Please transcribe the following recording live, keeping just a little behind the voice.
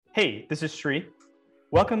Hey, this is Sri.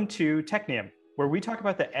 Welcome to Technium, where we talk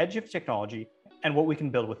about the edge of technology and what we can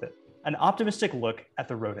build with it. An optimistic look at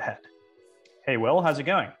the road ahead. Hey, Will, how's it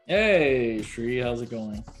going? Hey, Sri, how's it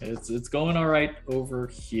going? It's going all right over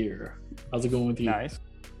here. How's it going with you? Nice.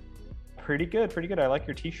 Pretty good, pretty good. I like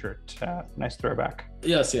your t-shirt. Nice throwback.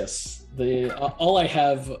 Yes. All I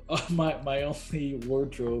have my only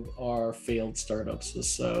wardrobe are failed startups.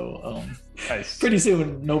 So Nice. pretty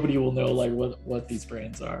soon nobody will know like what these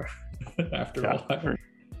brands are after a while.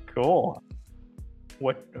 Cool.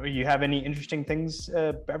 What you have any interesting things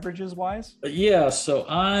beverages wise? Yeah, so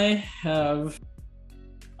I have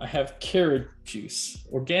carrot juice,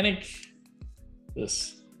 organic.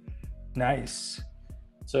 This. Nice.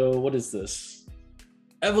 So what is this?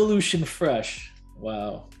 Evolution Fresh.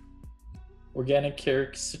 Wow. Organic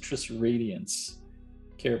carrot citrus radiance.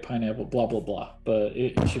 Carrot pineapple, blah, blah, blah. But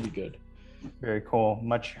it should be good. Very cool.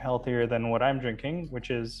 Much healthier than what I'm drinking, which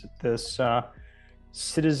is this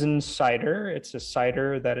Citizen cider. It's a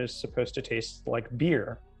cider that is supposed to taste like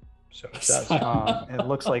beer. So it does. It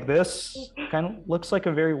looks like this. Kind of looks like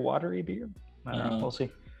a very watery beer. I don't know. We'll see.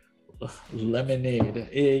 Lemonade.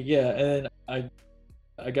 Yeah, and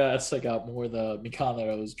I guess I got more the Mikan that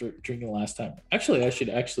I was drinking last time. Actually, I should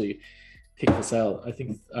pick this out. I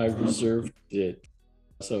think I reserved it.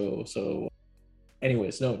 So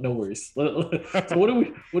anyways, no worries. So what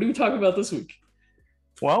do we talk about this week?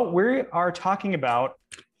 Well, we are talking about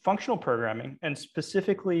functional programming, and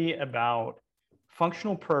specifically about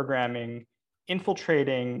functional programming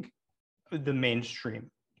infiltrating the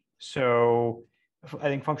mainstream. So I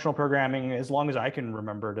think functional programming, as long as I can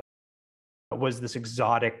remember, was this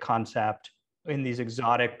exotic concept in these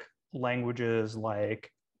exotic languages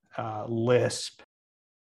like Lisp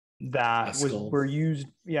that were used,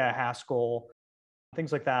 Haskell,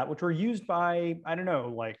 things like that, which were used by, I don't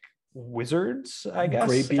know, like wizards, I guess.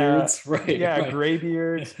 Graybeards, right? Yeah, right.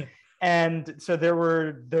 graybeards. And so there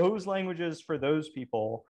were those languages for those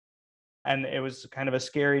people, and it was kind of a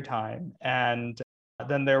scary time. And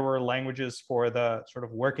then there were languages for the sort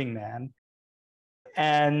of working man.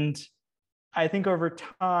 And I think over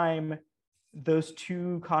time, those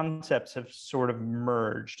two concepts have sort of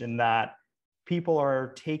merged in that people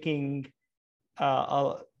are taking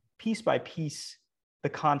piece by piece the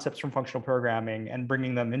concepts from functional programming and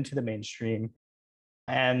bringing them into the mainstream.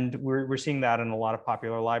 And we're seeing that in a lot of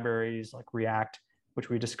popular libraries like React, which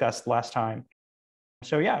we discussed last time.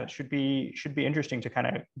 So yeah, it should be interesting to kind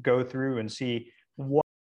of go through and see what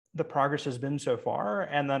the progress has been so far,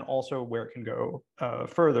 and then also where it can go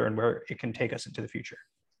further and where it can take us into the future.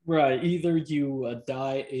 Right. Either you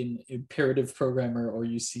die in imperative programmer, or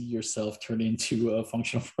you see yourself turn into a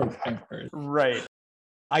functional programmer. Right.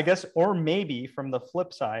 I guess, or maybe from the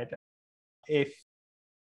flip side, if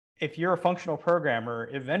you're a functional programmer,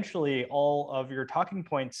 eventually all of your talking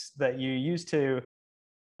points that you use to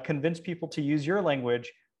convince people to use your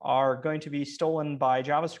language are going to be stolen by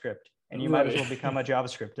JavaScript, and you might as well become a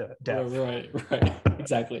JavaScript dev. Right.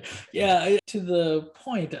 Exactly. Yeah, to the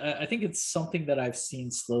point, I think it's something that I've seen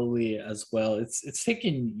slowly as well. It's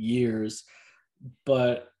taken years,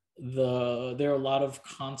 but there are a lot of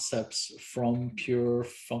concepts from pure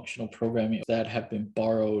functional programming that have been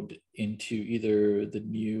borrowed into either the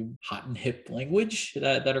new hot and hip language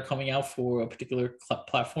that are coming out for a particular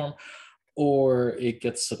platform, or it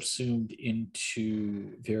gets subsumed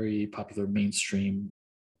into very popular mainstream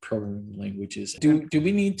programming languages. Do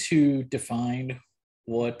we need to define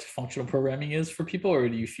what functional programming is for people, or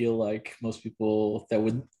do you feel like most people that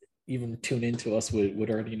would even tune into us would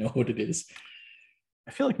already know what it is?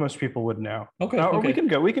 I feel like most people would know. Okay. Or we can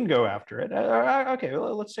go after it. Okay,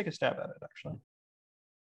 well, let's take a stab at it.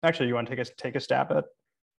 Actually, you want to take a stab at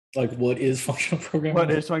like what is functional programming?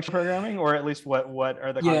 What is functional programming, or at least what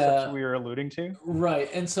are the concepts we are alluding to? Right.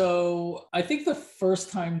 And so I think the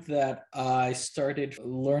first time that I started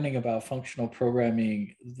learning about functional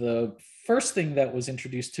programming, the first thing that was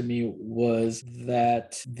introduced to me was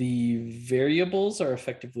that the variables are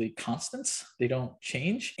effectively constants. They don't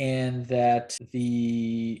change, and that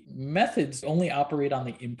the methods only operate on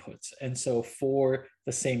the inputs. And so for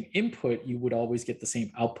the same input, you would always get the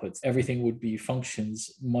same outputs. Everything would be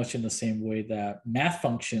functions, much in the same way that math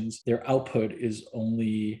functions, their output is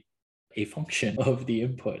only a function of the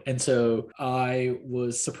input. And so I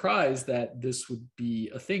was surprised that this would be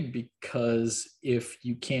a thing, because if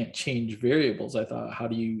you can't change variables, I thought, how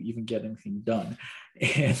do you even get anything done?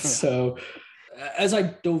 And so as I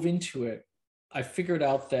dove into it, I figured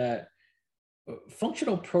out that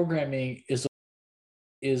functional programming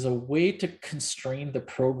is a way to constrain the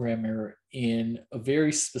programmer in a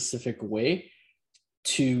very specific way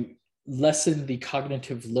to lessen the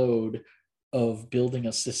cognitive load of building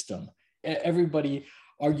a system. Everybody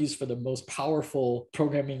argues for the most powerful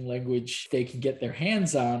programming language they can get their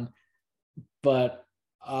hands on, but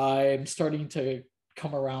I'm starting to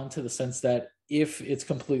come around to the sense that if it's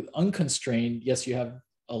completely unconstrained, yes, you have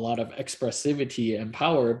a lot of expressivity and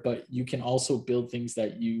power, but you can also build things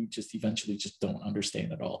that you just eventually just don't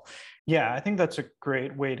understand at all. Yeah, I think that's a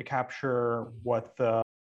great way to capture what the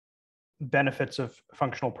benefits of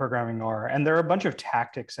functional programming are. And there are a bunch of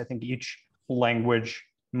tactics I think each language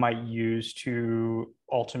might use to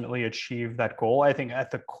ultimately achieve that goal. I think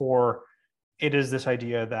at the core, it is this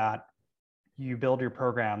idea that you build your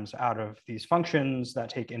programs out of these functions that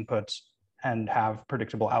take inputs and have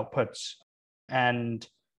predictable outputs. And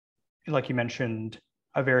like you mentioned,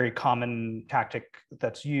 a very common tactic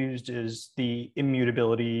that's used is the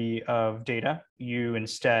immutability of data. You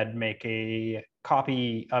instead make a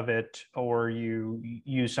copy of it, or you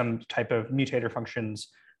use some type of mutator functions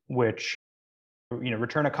which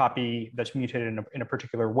return a copy that's mutated in a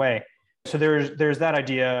particular way. So there's that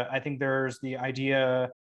idea. I think there's the idea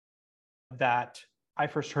that I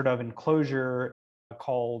first heard of in Clojure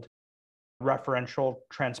called referential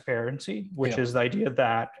transparency, which is the idea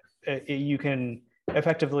that you can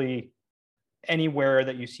effectively, anywhere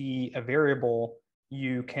that you see a variable,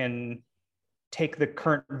 you can take the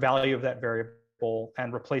current value of that variable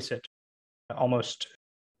and replace it, almost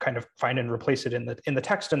kind of find and replace it in the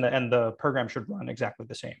text, and the program should run exactly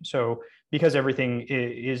the same. So because everything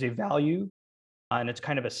is a value and it's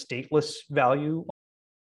kind of a stateless value,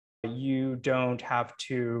 you don't have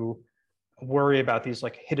to worry about these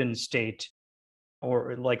like hidden state,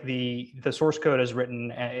 or like the source code is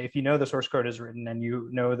written. If you know the source code is written and you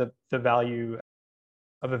know the value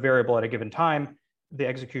of a variable at a given time, the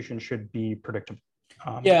execution should be predictable.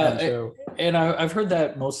 And I've heard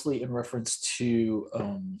that mostly in reference to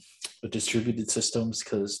the distributed systems,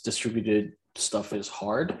 because distributed stuff is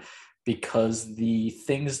hard, because the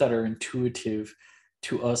things that are intuitive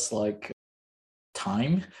to us, like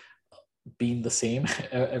time being the same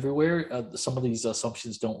everywhere, some of these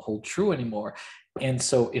assumptions don't hold true anymore. And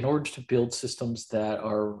so in order to build systems that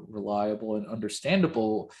are reliable and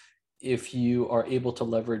understandable, if you are able to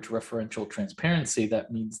leverage referential transparency,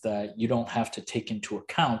 that means that you don't have to take into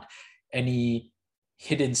account any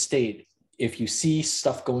hidden state. If you see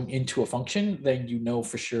stuff going into a function, then you know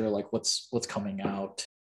for sure like what's coming out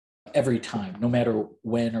every time, no matter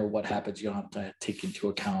when or what happens. You don't have to take into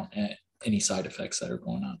account any side effects that are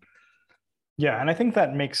going on. Yeah, and I think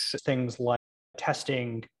that makes things like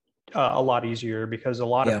testing a lot easier, because a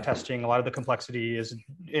lot of testing, a lot of the complexity is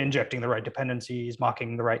injecting the right dependencies,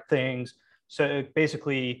 mocking the right things. So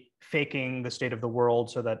basically faking the state of the world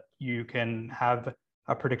so that you can have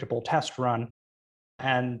a predictable test run.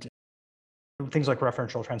 And things like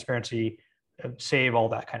referential transparency save all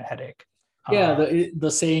that kind of headache. Yeah, the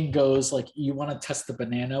saying goes like, you want to test the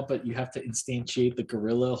banana, but you have to instantiate the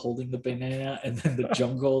gorilla holding the banana, and then the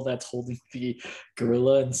jungle that's holding the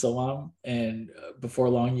gorilla, and so on. And before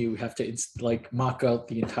long, you have to like mock out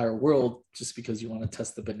the entire world just because you want to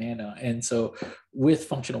test the banana. And so with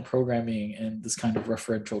functional programming and this kind of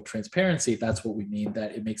referential transparency, that's what we mean,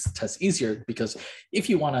 that it makes the test easier, because if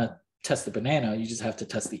you want to test the banana, you just have to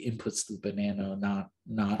test the inputs to the banana,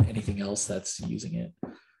 not anything else that's using it.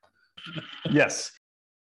 Yes.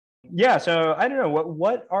 Yeah. So I don't know,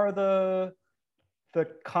 what are the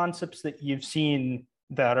concepts that you've seen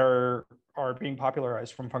that are being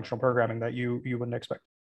popularized from functional programming that you wouldn't expect?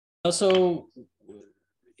 So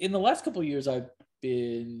in the last couple of years, I've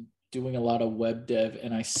been doing a lot of web dev,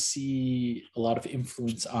 and I see a lot of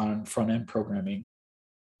influence on front-end programming.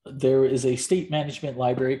 There is a state management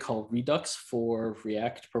library called Redux for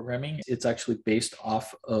React programming. It's actually based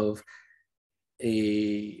off of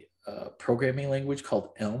a programming language called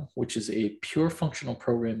Elm, which is a pure functional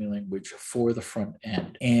programming language for the front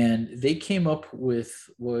end. And they came up with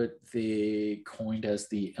what they coined as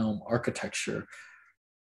the Elm architecture.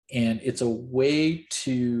 And it's a way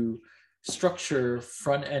to structure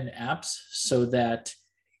front end apps so that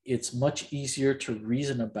it's much easier to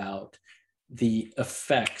reason about the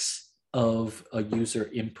effects of a user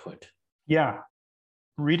input. Yeah.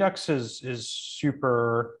 Redux is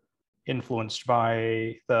super influenced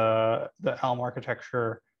by the Elm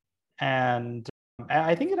architecture, and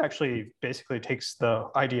I think it actually basically takes the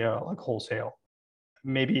idea like wholesale.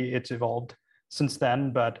 Maybe it's evolved since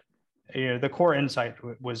then, but the core insight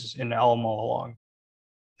was in Elm all along,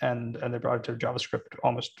 and they brought it to JavaScript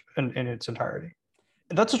almost in its entirety.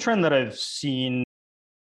 That's a trend that I've seen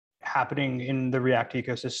happening in the React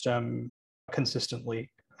ecosystem consistently.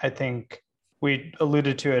 I think We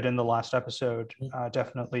alluded to it in the last episode,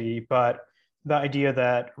 definitely, but the idea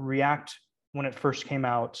that React, when it first came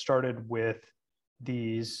out, started with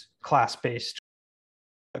these class-based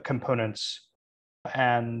components,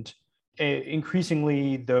 and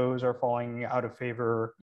increasingly those are falling out of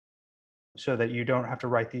favor, so that you don't have to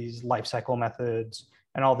write these lifecycle methods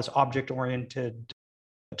and all this object-oriented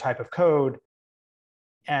type of code.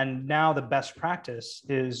 And now the best practice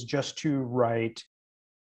is just to write,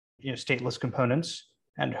 stateless components,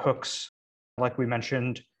 and hooks, like we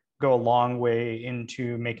mentioned, go a long way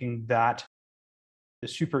into making that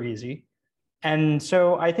super easy. And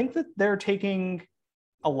so I think that they're taking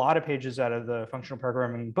a lot of pages out of the functional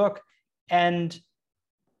programming book, and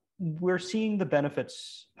we're seeing the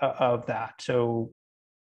benefits of that. So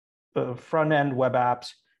front end web apps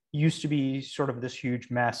used to be sort of this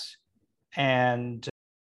huge mess, and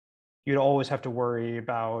you'd always have to worry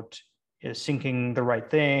about syncing the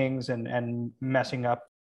right things and messing up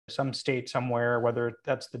some state somewhere, whether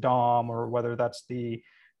that's the DOM or whether that's the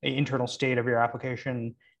internal state of your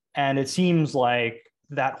application. And it seems like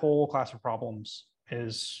that whole class of problems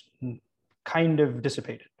is kind of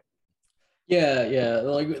dissipated. Yeah.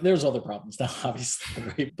 Like there's other problems now, obviously,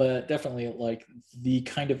 right? But definitely like the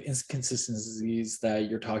kind of inconsistencies that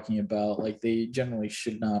you're talking about, like they generally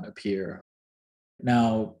should not appear.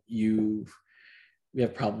 Now we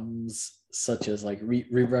have problems such as like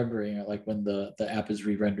re-rendering, like when the app is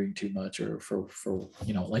re-rendering too much, or for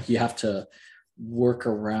like you have to work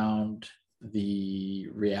around the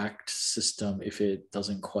React system if it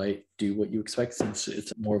doesn't quite do what you expect, since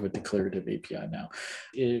it's more of a declarative API now.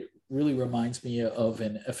 It really reminds me of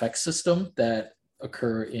an effects system that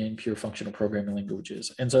occur in pure functional programming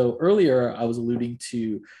languages. And so earlier I was alluding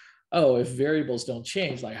to, oh, if variables don't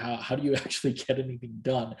change, like how do you actually get anything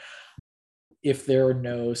done? If there are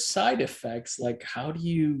no side effects, like how do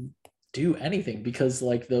you do anything? Because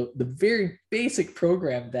like the very basic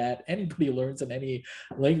program that anybody learns in any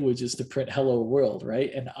language is to print hello world,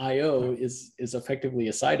 right? And IO is effectively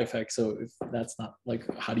a side effect. So if that's not, like,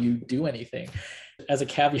 how do you do anything? As a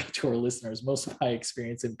caveat to our listeners, most of my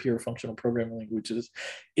experience in pure functional programming languages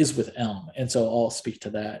is with Elm, and so I'll speak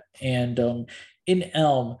to that. And in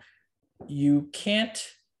Elm, you can't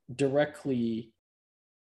directly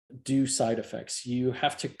do side effects. You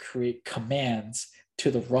have to create commands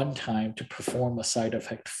to the runtime to perform a side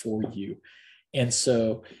effect for you. And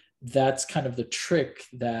so that's kind of the trick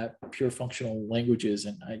that pure functional languages,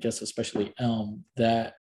 and I guess especially Elm,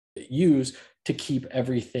 that use to keep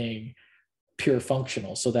everything pure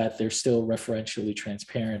functional so that they're still referentially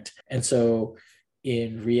transparent. And so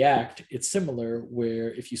in React, it's similar,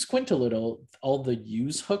 where if you squint a little, all the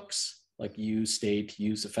use hooks, like use state,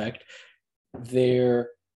 use effect, they're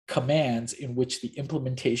commands in which the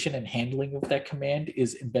implementation and handling of that command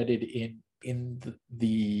is embedded in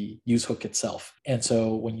the use hook itself. And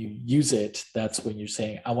so when you use it, that's when you're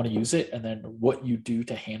saying, I want to use it. And then what you do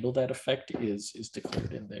to handle that effect is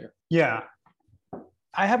declared in there. Yeah.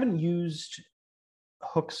 I haven't used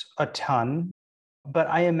hooks a ton, but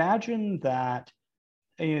I imagine that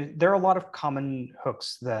there are a lot of common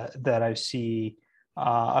hooks that I see.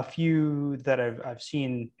 A few that I've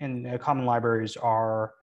seen in common libraries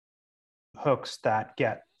are hooks that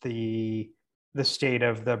get the state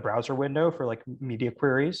of the browser window for like media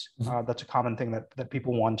queries. That's a common thing that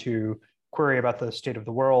people want to query about the state of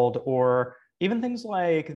the world, or even things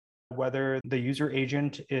like whether the user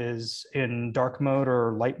agent is in dark mode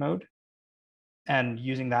or light mode, and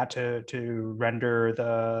using that to render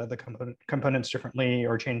the components differently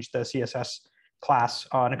or change the CSS class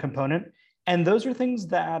on a component. And those are things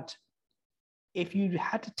that if you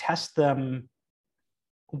had to test them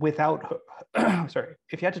without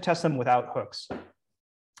if you had to test them without hooks,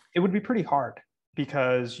 it would be pretty hard,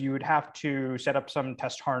 because you would have to set up some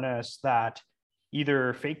test harness that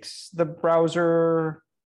either fakes the browser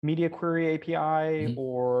media query API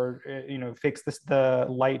or fakes the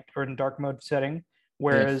light or light mode setting.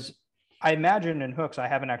 Whereas I imagine in hooks, I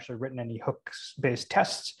haven't actually written any hooks based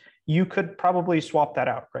tests. You could probably swap that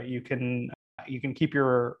out, right? You can keep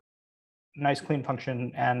your nice clean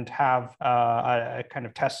function and have a kind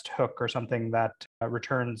of test hook or something that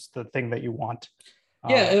returns the thing that you want.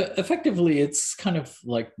 Effectively, it's kind of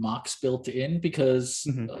like mocks built in, because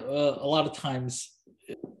a lot of times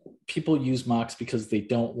people use mocks because they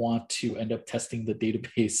don't want to end up testing the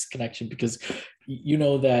database connection, because you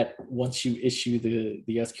know that once you issue the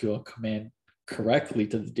SQL command correctly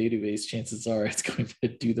to the database, chances are it's going to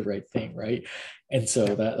do the right thing, right? And so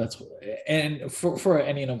that's, and for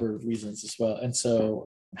any number of reasons as well. And so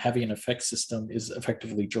having an effect system is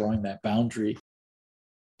effectively drawing that boundary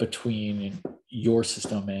between your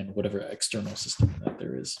system and whatever external system that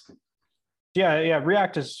there is. Yeah.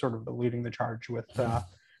 React is sort of leading the charge with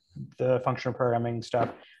the functional programming stuff.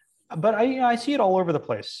 But I see it all over the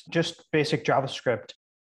place. Just basic JavaScript,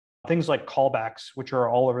 things like callbacks, which are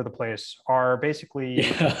all over the place, are basically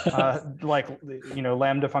like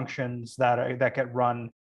Lambda functions that get run,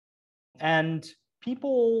 and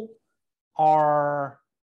people are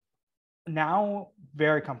now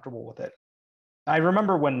very comfortable with it. I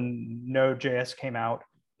remember when Node.js came out,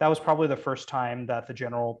 that was probably the first time that the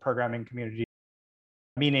general programming community,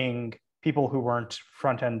 meaning people who weren't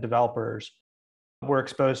front-end developers, were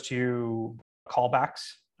exposed to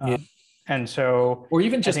callbacks. Yeah. And so, or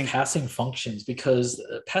even just passing functions, because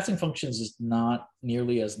passing functions is not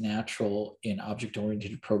nearly as natural in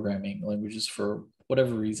object-oriented programming languages for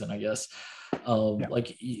whatever reason, I guess.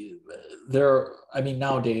 Like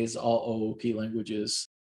nowadays, all OOP languages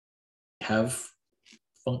have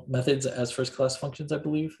methods as first-class functions, I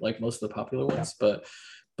believe, like most of the popular ones, but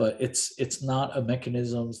it's not a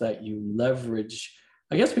mechanisms that you leverage,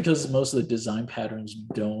 I guess, because most of the design patterns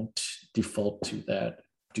don't default to that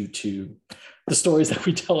due to the stories that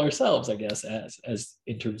we tell ourselves, I guess, as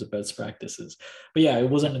in terms of best practices. But yeah, it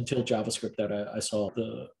wasn't until JavaScript that I saw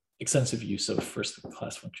the extensive use of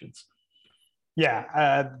first-class functions.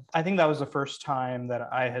 Yeah, I think that was the first time that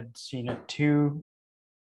I had seen it too.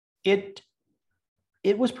 It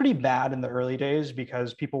was pretty bad in the early days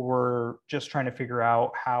because people were just trying to figure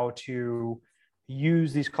out how to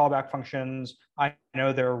use these callback functions. I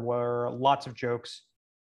know there were lots of jokes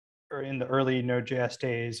in the early Node.js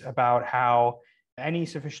days about how any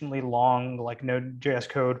sufficiently long like Node.js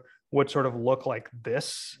code would sort of look like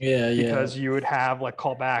this. Because you would have like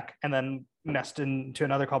callback and then nest into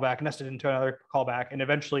another callback, nested into another callback, and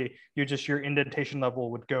eventually your indentation level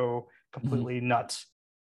would go completely nuts.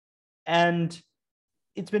 And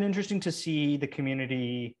it's been interesting to see the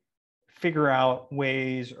community figure out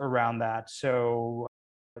ways around that. So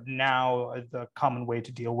now the common way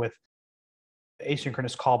to deal with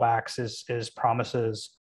asynchronous callbacks is promises,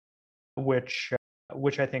 which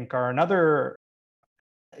I think are another,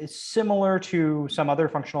 is similar to some other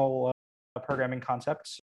functional programming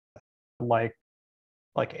concepts like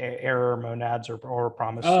error monads or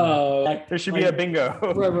promise. There should be a bingo.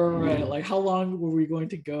 Right. Like, how long were we going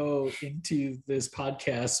to go into this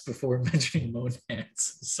podcast before mentioning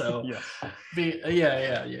monads? So yeah.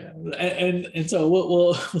 And so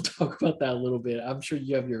we'll talk about that a little bit. I'm sure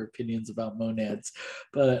you have your opinions about monads,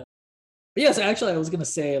 but yes, actually, I was gonna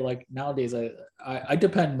say, like, nowadays I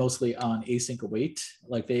depend mostly on async await.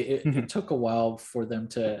 Like it took a while for them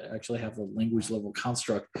to actually have a language level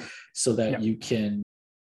construct so that you can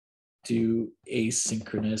do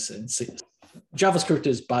asynchronous, and JavaScript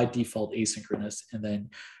is by default asynchronous, and then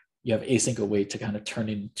you have async await to kind of turn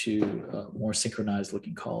into more synchronized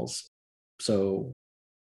looking calls. So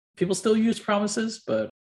people still use promises, but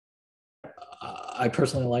I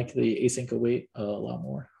personally like the async await a lot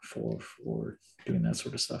more for doing that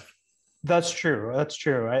sort of stuff. That's true.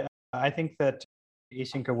 I think that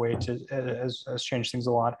async await has changed things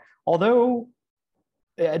a lot. Although,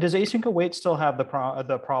 does async await still have the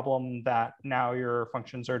problem that now your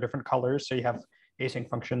functions are different colors? So you have async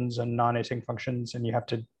functions and non-async functions, and you have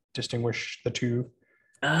to distinguish the two?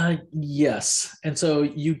 Yes. And so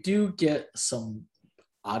you do get some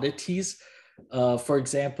oddities. For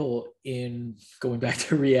example, in going back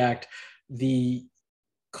to React, the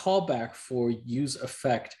callback for use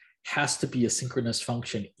effect has to be a synchronous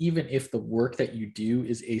function, even if the work that you do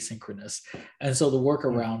is asynchronous. And so the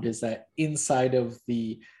workaround is that inside of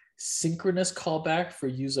the synchronous callback for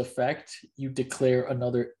use effect, you declare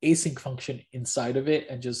another async function inside of it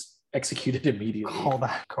and just execute it immediately.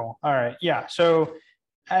 Cool. All right. Yeah. So,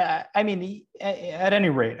 I mean, at any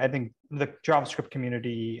rate, I think the JavaScript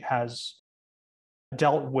community has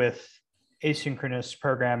dealt with asynchronous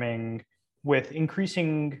programming with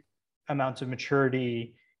increasing amounts of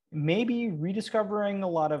maturity, maybe rediscovering a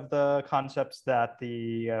lot of the concepts that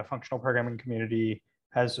the functional programming community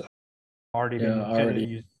has already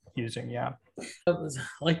been using. Yeah.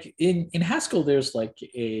 Like in Haskell, there's like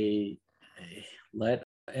a let,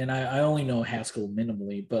 and I only know Haskell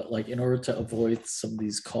minimally, but like in order to avoid some of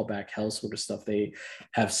these callback hell sort of stuff, they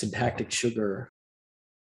have syntactic sugar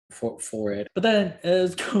for it. But then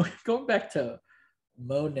going back to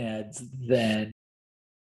monads, then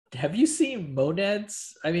have you seen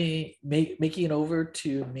monads? I mean, making it over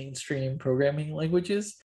to mainstream programming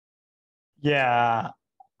languages? Yeah,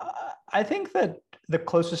 I think that the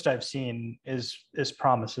closest I've seen is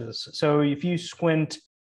promises. So if you squint,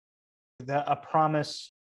 a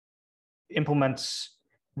promise implements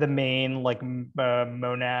the main like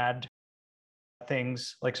monad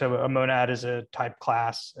things. Like, so a monad is a type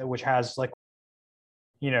class which has like,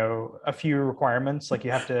 a few requirements. Like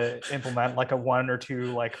you have to implement like a one or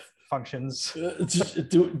two like functions.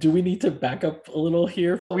 Do we need to back up a little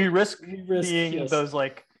here? We risk being Yes, those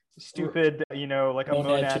like stupid, like a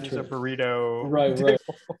monad is a tutorial. burrito. Right.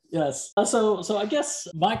 Yes. So I guess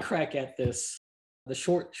my crack at this, the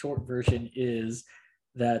short version is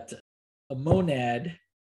that a monad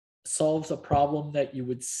solves a problem that you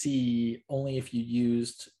would see only if you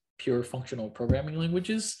used pure functional programming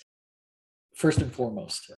languages, first and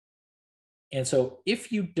foremost. And so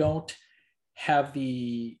if you don't have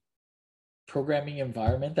the programming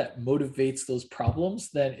environment that motivates those problems,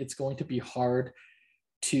 then it's going to be hard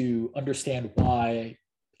to understand why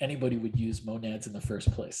anybody would use monads in the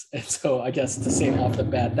first place. And so I guess to say off the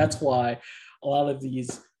bat, that's why a lot of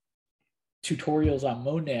these tutorials on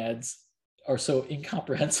monads are so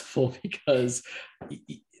incomprehensible, because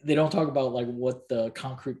they don't talk about like what the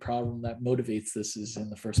concrete problem that motivates this is in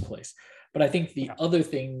the first place. But I think the other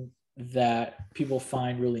thing that people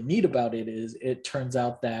find really neat about it is it turns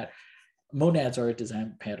out that monads are a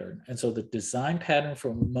design pattern. And so the design pattern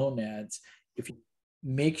for monads, if you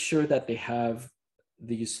make sure that they have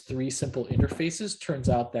these three simple interfaces, turns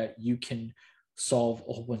out that you can solve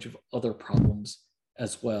a whole bunch of other problems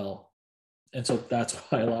as well. And so that's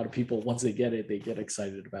why a lot of people, once they get it, they get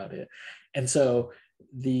excited about it. And so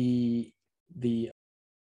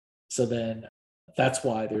so then that's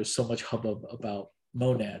why there's so much hubbub about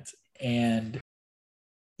monads. And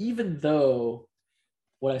even though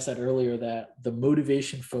what I said earlier, that the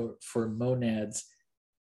motivation for monads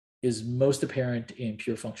is most apparent in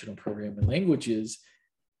pure functional programming languages,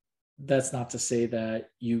 that's not to say that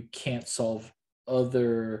you can't solve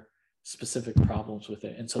other specific problems with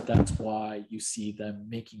it. And so that's why you see them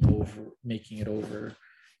making it over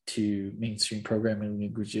to mainstream programming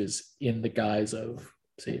languages in the guise of,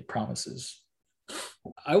 say, promises.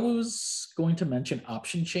 I was going to mention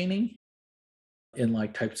option chaining in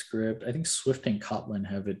like TypeScript. I think Swift and Kotlin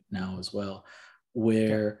have it now as well,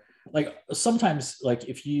 where like sometimes like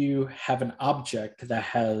if you have an object that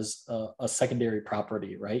has a secondary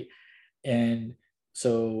property, right? And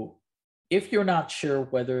so if you're not sure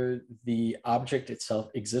whether the object itself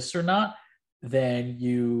exists or not, then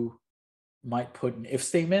you might put an if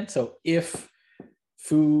statement. So if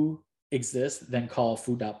foo exists, then call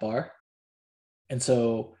foo.bar. And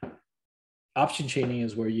so option chaining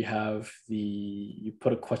is where you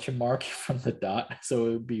put a question mark from the dot. So it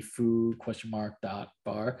would be foo (?)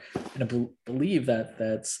 And I believe that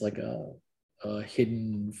that's like a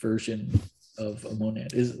hidden version of a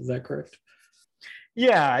monad. Is that correct?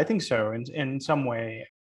 Yeah, I think so in some way.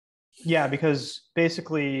 Yeah, because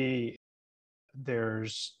basically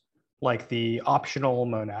there's like the optional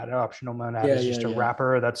monad. An optional monad is just a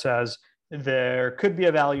wrapper that says there could be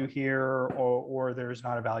a value here, or there's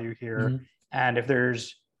not a value here. Mm-hmm. And if there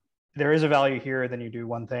is a value here, then you do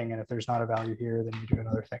one thing. And if there's not a value here, then you do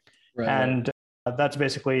another thing. Right. And that's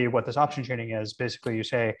basically what this option chaining is. Basically, you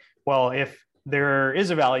say, well, if there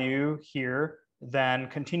is a value here, then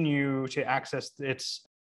continue to access its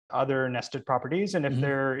other nested properties. And if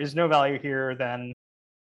there is no value here, then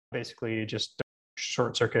basically just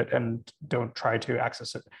short circuit and don't try to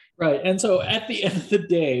access it. Right. And so at the end of the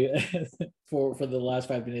day, for the last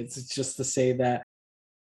 5 minutes, it's just to say that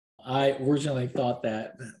I originally thought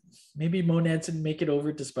that maybe monads didn't make it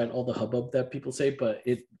over despite all the hubbub that people say, but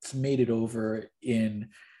it's made it over in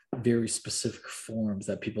very specific forms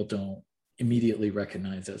that people don't immediately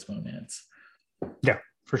recognize as monads. Yeah,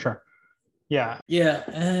 for sure. Yeah. Yeah.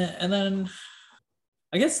 And then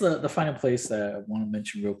I guess the final place that I want to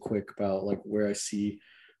mention real quick about like where I see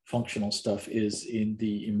functional stuff is in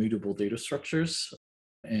the immutable data structures,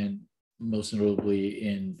 and most notably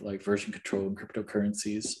in like version control and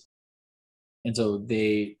cryptocurrencies. And so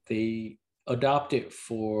they adopt it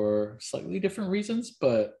for slightly different reasons,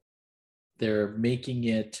 but they're making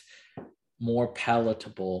it more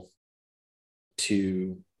palatable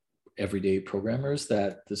to everyday programmers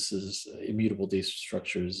that this is immutable data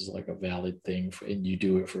structures is like a valid thing and you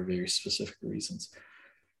do it for very specific reasons.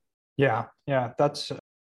 Yeah, that's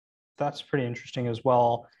pretty interesting as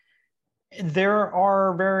well. There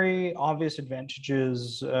are very obvious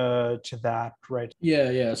advantages to that, right?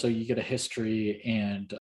 Yeah. So you get a history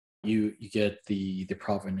and you get the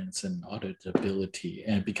provenance and auditability,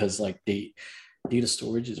 and because like data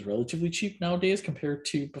storage is relatively cheap nowadays compared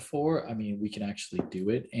to before, I mean, we can actually do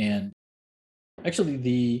it. And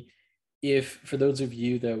actually if for those of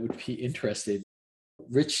you that would be interested,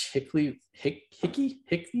 Rich Hickey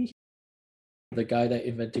the guy that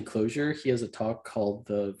invented Clojure, he has a talk called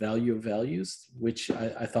The Value of Values, which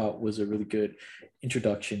I thought was a really good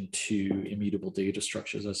introduction to immutable data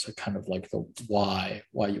structures as a kind of like the why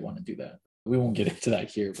you want to do that. We won't get into that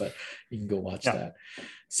here, but you can go watch that.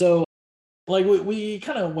 So like we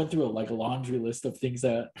kind of went through a laundry list of things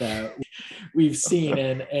that we've seen,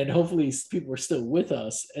 and hopefully people are still with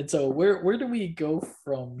us. And so where do we go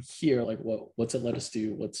from here? Like what's it let us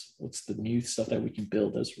do? What's the new stuff that we can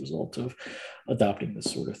build as a result of adopting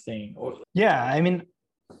this sort of thing? Yeah, I mean,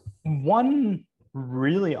 one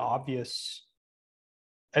really obvious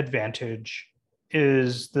advantage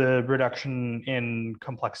is the reduction in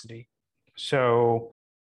complexity. So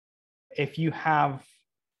if you have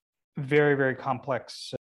very, very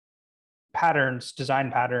complex patterns, design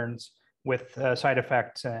patterns with side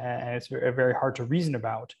effects, and it's very hard to reason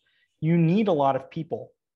about, you need a lot of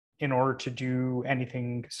people in order to do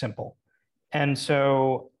anything simple. And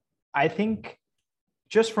so I think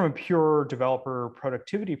just from a pure developer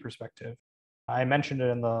productivity perspective, I mentioned it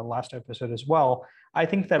in the last episode as well, I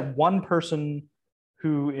think that one person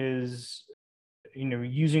who is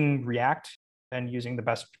using React and using the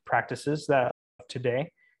best practices that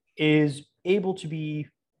today is able to be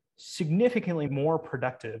significantly more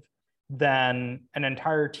productive than an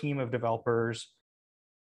entire team of developers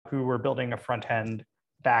who were building a front end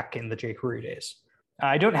back in the jQuery days.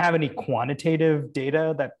 I don't have any quantitative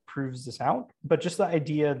data that proves this out, but just the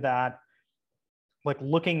idea that like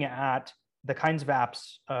looking at the kinds of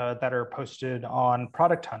apps that are posted on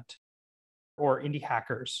Product Hunt or Indie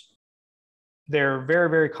Hackers, they're very,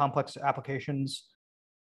 very complex applications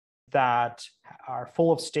that are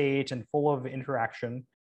full of state and full of interaction.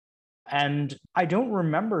 And I don't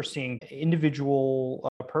remember seeing individual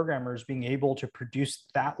programmers being able to produce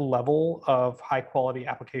that level of high quality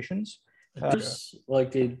applications. There's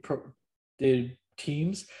did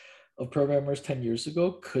teams of programmers 10 years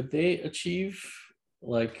ago, could they achieve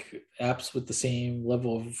like apps with the same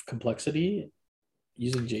level of complexity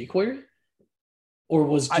using jQuery? Or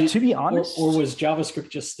was to be honest, or was JavaScript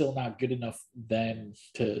just still not good enough then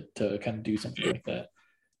to kind of do something like that?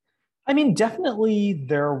 I mean, definitely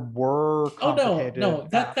there were complicated. No,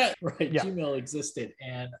 that right. Yeah. Gmail existed,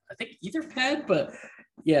 and I think Etherpad, but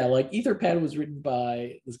yeah, like Etherpad was written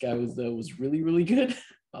by this guy was really, really good.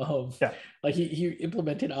 Like he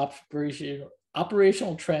implemented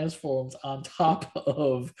operational transforms on top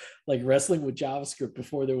of like wrestling with JavaScript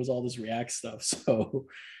before there was all this React stuff. So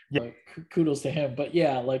kudos to him. But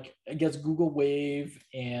yeah, like I guess Google Wave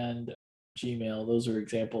and Gmail, those are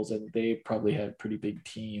examples, and they probably had pretty big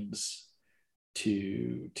teams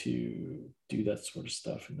to do that sort of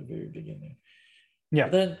stuff in the very beginning. Yeah,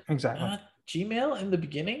 but then exactly. Gmail in the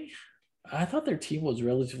beginning, I thought their team was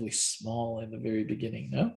relatively small in the very beginning.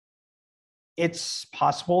 No, it's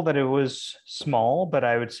possible that it was small, but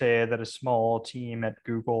I would say that a small team at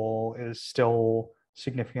Google is still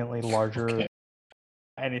significantly larger than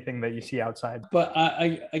anything that you see outside. But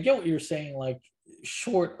I get what you're saying. Like,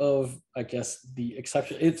 short of, I guess, the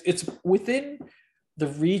exception, it's within the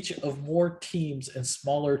reach of more teams and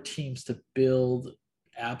smaller teams to build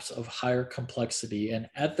apps of higher complexity. And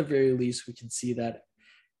at the very least, we can see that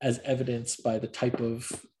as evidenced by the type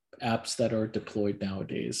of apps that are deployed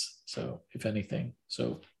nowadays. So if anything,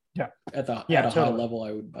 at a high level,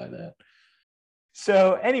 I would buy that.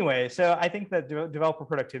 So anyway, so I think that developer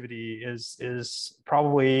productivity is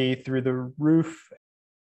probably through the roof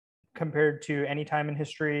compared to any time in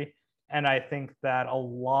history. And I think that a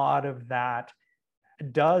lot of that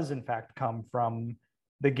does in fact come from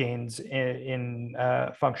the gains in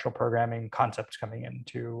functional programming concepts coming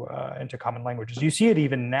into common languages. You see it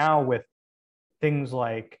even now with things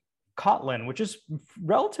like Kotlin, which is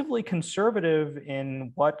relatively conservative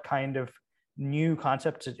in what kind of new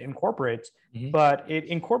concepts it incorporates, but it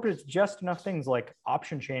incorporates just enough things like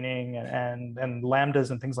option chaining and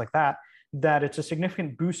lambdas and things like that, that it's a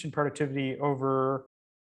significant boost in productivity over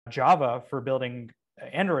Java for building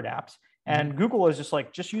Android apps. And Google is just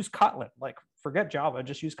like, just use Kotlin, like forget Java,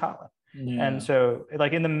 just use Kotlin. And so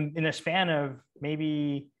like in a span of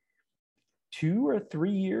maybe 2 or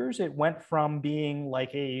 3 years, it went from being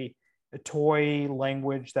like a toy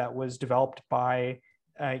language that was developed by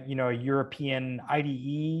a European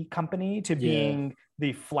IDE company to being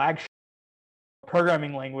the flagship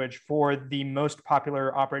programming language for the most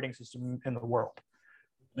popular operating system in the world.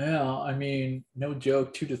 Yeah, I mean, no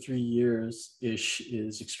joke, 2 to 3 years ish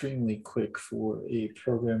is extremely quick for a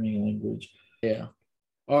programming language. Yeah.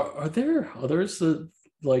 Are there others that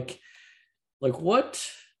like what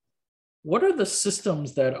are the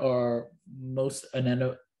systems that are most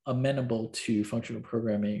amenable to functional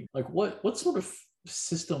programming? Like what sort of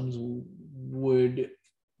systems would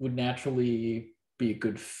naturally be a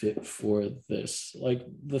good fit for this. Like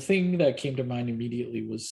the thing that came to mind immediately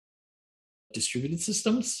was distributed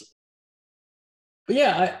systems. But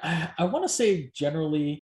yeah, I want to say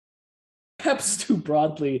generally, perhaps too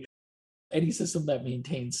broadly, any system that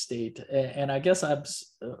maintains state. And I guess I'm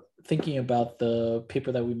thinking about the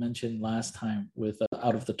paper that we mentioned last time with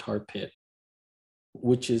Out of the Tar Pit,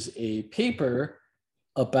 which is a paper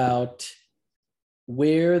about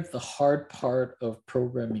where the hard part of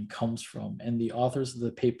programming comes from. And the authors of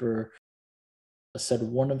the paper said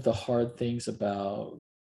one of the hard things about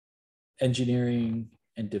engineering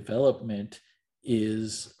and development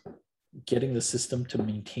is getting the system to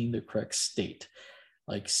maintain the correct state.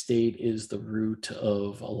 Like state is the root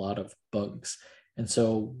of a lot of bugs. And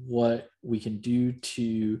so what we can do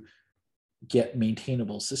to get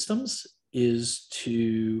maintainable systems is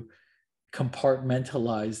to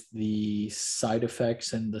compartmentalize the side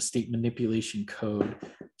effects and the state manipulation code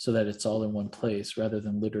so that it's all in one place rather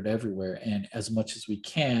than littered everywhere. And as much as we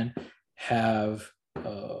can, have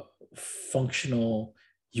functional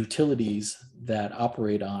utilities that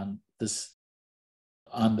operate on this,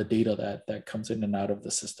 on the data that comes in and out of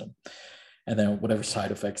the system. And then whatever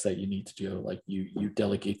side effects that you need to do, like you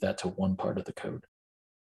delegate that to one part of the code.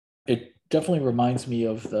 It definitely reminds me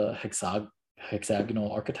of the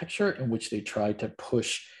hexagonal architecture in which they tried to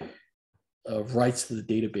push writes to the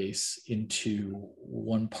database into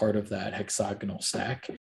one part of that hexagonal stack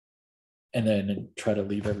and then try to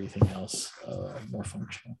leave everything else more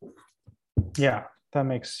functional. Yeah, that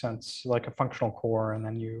makes sense. Like a functional core, and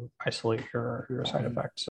then you isolate your side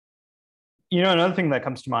effects. Another thing that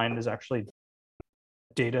comes to mind is actually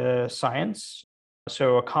data science.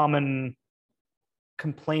 So a common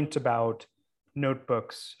complaint about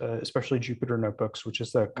notebooks, especially Jupyter notebooks, which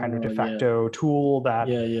is the kind of de facto tool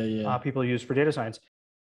that people use for data science,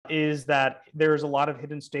 is that there's a lot of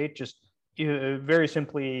hidden state. Just very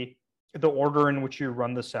simply, the order in which you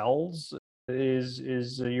run the cells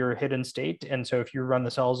is your hidden state. And so if you run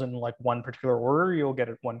the cells in like one particular order, you'll get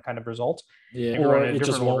one kind of result. Yeah, or it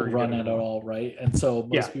just won't run at all, right? And so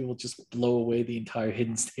most people just blow away the entire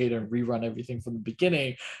hidden state and rerun everything from the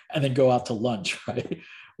beginning and then go out to lunch, right?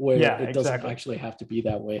 Where it doesn't actually have to be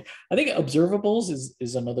that way. I think observables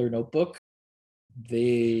is another notebook.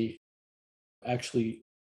 They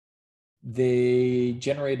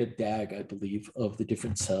generate a DAG, I believe, of the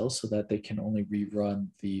different cells so that they can only rerun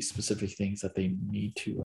the specific things that they need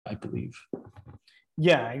to, I believe.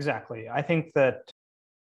 Yeah, exactly. I think that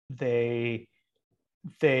they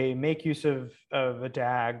make use of a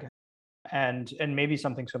DAG and maybe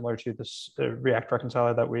something similar to this React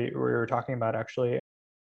reconciler that we were talking about, actually.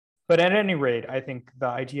 But at any rate, I think the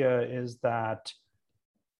idea is that,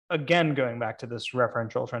 again, going back to this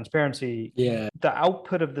referential transparency, the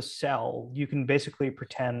output of the cell, you can basically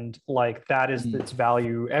pretend like that is its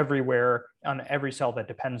value everywhere on every cell that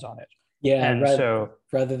depends on it. Yeah, and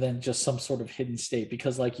rather than just some sort of hidden state,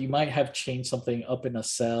 because like you might have changed something up in a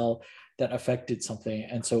cell that affected something.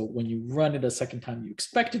 And so when you run it a second time, you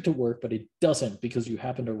expect it to work, but it doesn't because you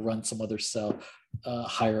happen to run some other cell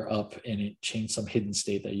higher up and it changed some hidden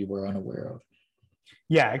state that you were unaware of.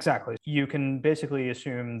 Yeah, exactly. You can basically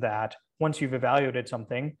assume that once you've evaluated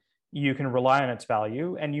something, you can rely on its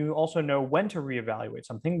value. And you also know when to reevaluate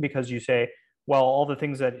something because you say, well, all the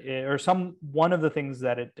things that one of the things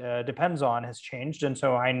that it depends on has changed. And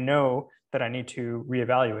so I know that I need to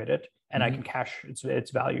reevaluate it and I can cache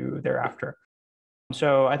its value thereafter.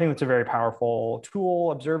 So I think it's a very powerful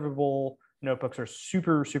tool. Observable notebooks are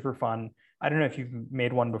super, super fun. I don't know if you've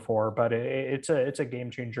made one before, but it's a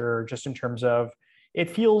game changer just in terms of it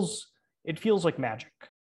feels like magic,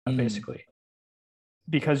 basically,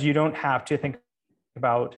 because you don't have to think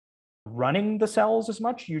about running the cells as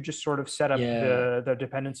much. You just sort of set up the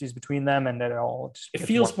dependencies between them, and it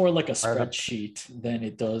feels more like a spreadsheet than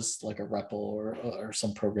it does like a REPL or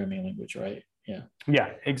some programming language, right? Yeah,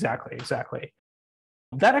 exactly. So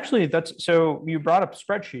you brought up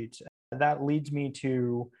spreadsheets. That leads me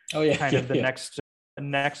to the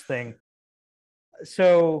next thing.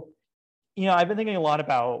 So I've been thinking a lot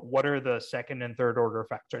about what are the second and third order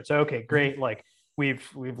factors. So, okay, great. Like we've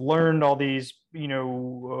learned all these,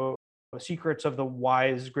 secrets of the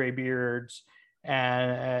wise graybeards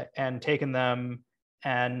and taken them.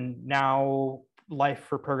 And now life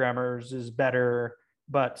for programmers is better.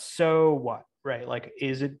 But so what, right? Like,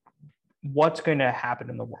 what's going to happen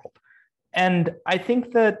in the world? And I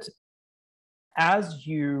think that as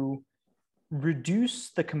you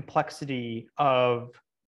reduce the complexity of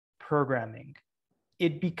programming,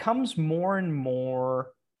 it becomes more and more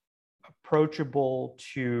approachable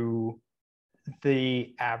to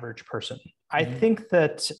the average person. I Mhm. think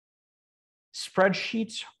that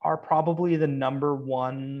spreadsheets are probably the number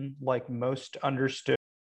one, like, most understood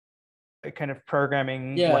kind of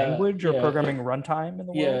programming Yeah, language or yeah, programming runtime in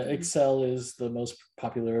the yeah. world. Excel is the most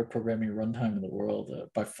popular programming runtime in the world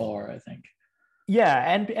by far, I think.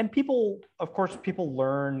 Yeah, and people, of course, people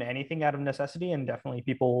learn anything out of necessity, and definitely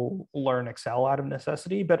people learn Excel out of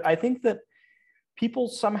necessity. But I think that people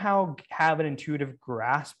somehow have an intuitive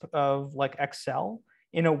grasp of, like, Excel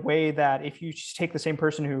in a way that if you just take the same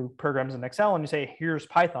person who programs in Excel and you say, here's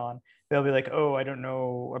Python, they'll be like, oh, I don't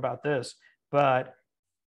know about this. But,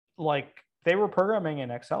 like, they were programming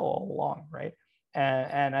in Excel all along, right?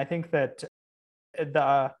 And I think that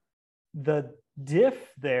the the diff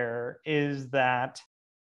there is that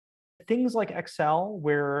things like Excel,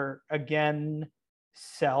 where again,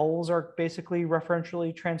 cells are basically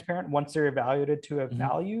referentially transparent. Once they're evaluated to a Mhm.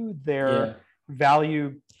 value, their Yeah.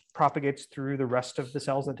 value propagates through the rest of the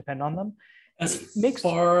cells that depend on them. As It makes,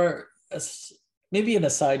 far as maybe an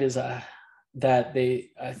aside is that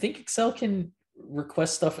I think Excel can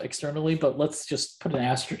request stuff externally, but let's just put an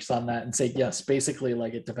asterisk on that and say yes. Basically,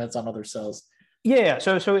 like it depends on other cells. yeah.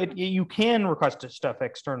 So you can request stuff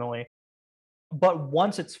externally, but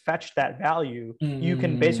once it's fetched that value, you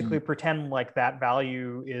can basically Mm, pretend like that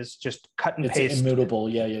value is just cut and it's paste. immutable.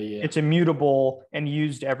 Yeah, yeah, yeah. It's immutable and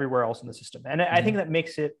used everywhere else in the system. And I think Mhm. that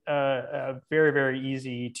makes it very, very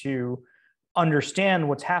easy to understand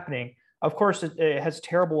what's happening. Of course, it has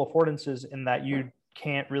terrible affordances in that you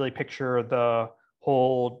can't really picture the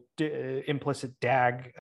whole implicit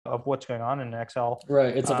DAG of what's going on in an Excel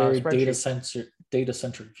Right. It's a very spreadsheet. data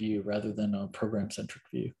centric view rather than a program centric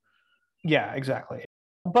view. Yeah, exactly.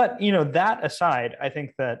 But that aside, I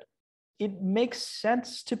think that it makes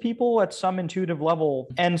sense to people at some intuitive level.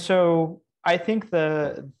 And so I think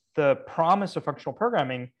the promise of functional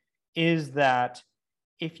programming is that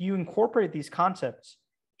if you incorporate these concepts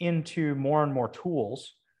into more and more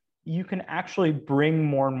tools, you can actually bring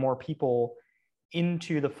more and more people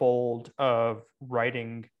into the fold of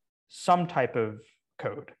writing some type of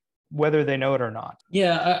code, whether they know it or not.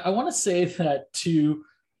 Yeah, I want to say that to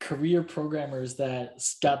career programmers that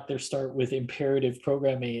got their start with imperative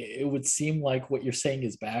programming, it would seem like what you're saying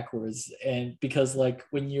is backwards. And because like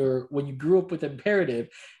when you grew up with imperative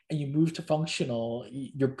and you move to functional,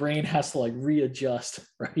 your brain has to like readjust,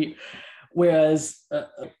 right? Whereas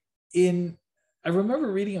in I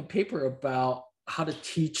remember reading a paper about how to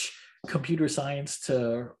teach computer science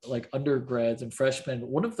to like undergrads and freshmen.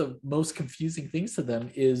 One of the most confusing things to them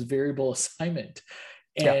is variable assignment,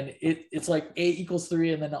 Yeah, and it's like a equals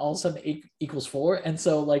 3 and then all of a sudden a equals 4, and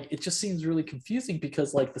so like it just seems really confusing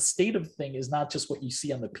because like the state of the thing is not just what you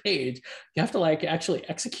see on the page. You have to like actually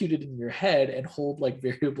execute it in your head and hold like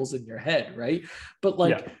variables in your head, right? but yeah,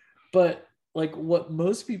 like but like what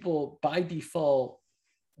most people by default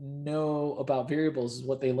know about variables is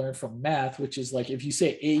what they learn from math, which is like if you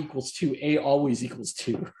say a equals 2, a always equals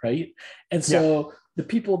 2, right? And yeah, so the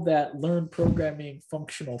people that learn programming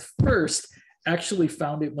functional first actually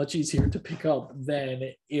found it much easier to pick up than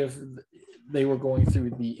if they were going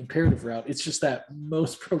through the imperative route. It's just that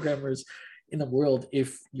most programmers in the world,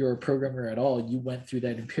 if you're a programmer at all, you went through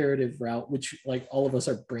that imperative route, which like all of us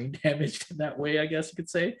are brain damaged in that way, I guess you could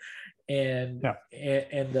say, and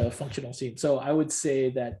yeah. the functional scene. So I would say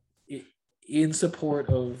that in support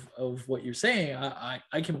of what you're saying,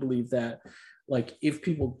 I can believe that like if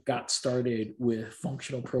people got started with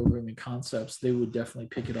functional programming concepts, they would definitely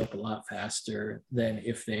pick it up a lot faster than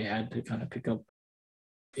if they had to kind of pick up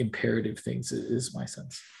imperative things, is my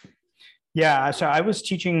sense. Yeah, so I was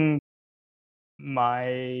teaching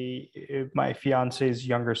my fiance's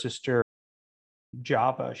younger sister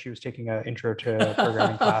Java. She was taking an intro to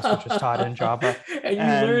programming class, which was taught in Java. And you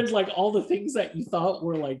And learned like all the things that you thought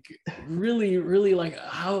were like really really like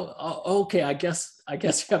how okay, I guess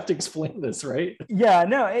you have to explain this, right? yeah,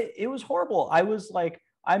 no, it was horrible. I was like,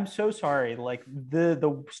 I'm so sorry. Like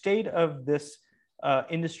the state of this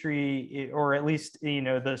industry, or at least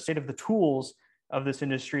the state of the tools of this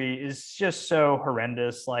industry is just so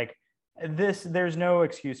horrendous. Like there's no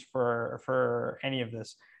excuse for any of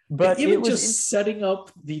this. And But it even was just setting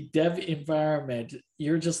up the dev environment,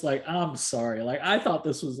 you're just like, I'm sorry, like I thought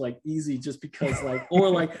this was like easy just because like, or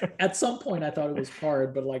like at some point I thought it was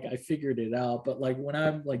hard, but like I figured it out. But like when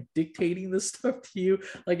I'm like dictating this stuff to you,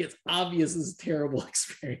 like it's obvious this is a terrible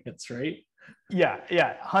experience, right? yeah,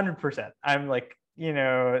 100%. I'm like,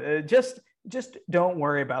 just don't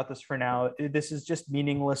worry about this for now. This is just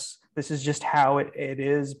meaningless. This is just how it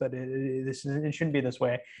is, but it shouldn't be this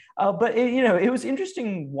way. But it was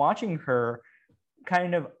interesting watching her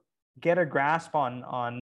kind of get a grasp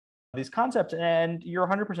on these concepts. And you're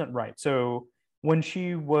 100% right. So when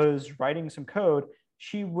she was writing some code,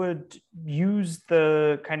 she would use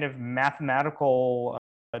the kind of mathematical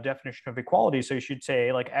definition of equality. So she'd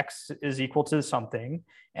say like x is equal to something.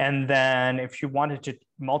 And then if she wanted to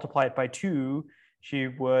multiply it by 2, she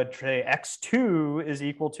would say x2 is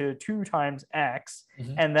equal to 2 times x.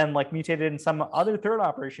 Mhm. And then like mutated in some other third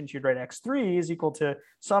operation, she'd write x3 is equal to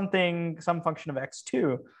something, some function of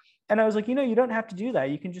x2. And I was like, you don't have to do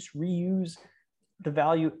that. You can just reuse the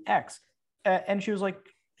value x. And she was like,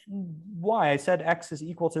 why? I said x is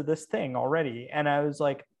equal to this thing already. And I was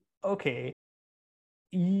like, okay,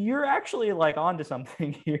 you're actually like onto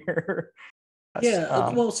something here. Yeah,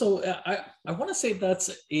 well, so I want to say that's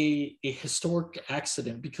a historic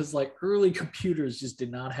accident because like early computers just did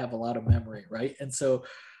not have a lot of memory, right? And so,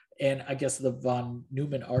 and I guess the von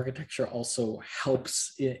Neumann architecture also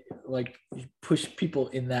helps it like push people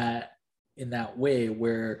in that way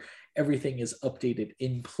where everything is updated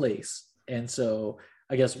in place. And so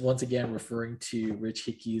I guess once again, referring to Rich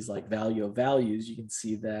Hickey's like value of values, you can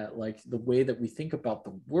see that like the way that we think about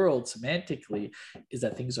the world semantically is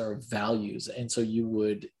that things are values. And so you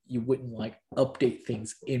wouldn't like update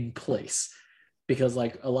things in place because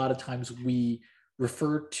like a lot of times we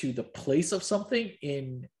refer to the place of something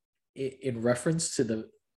in reference to the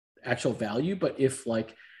actual value. But if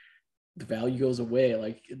like the value goes away,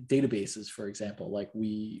 like databases, for example, like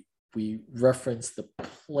we reference the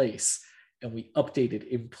place and we update it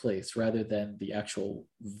in place rather than the actual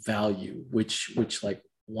value, which like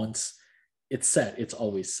once it's set, it's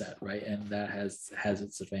always set, right? And that has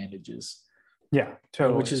its advantages. Yeah,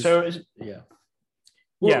 totally. Which is so yeah.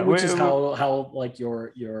 Well, yeah, which is how like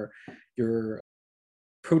your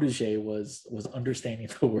protege was understanding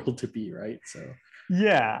the world to be, right? So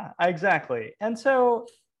yeah, exactly. And so,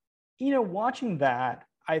 watching that,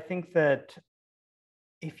 I think that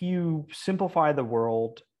if you simplify the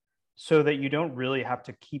world so that you don't really have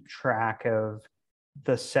to keep track of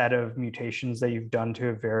the set of mutations that you've done to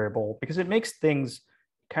a variable, because it makes things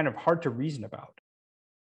kind of hard to reason about.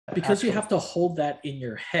 Because you have to hold that in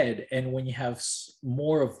your head, and when you have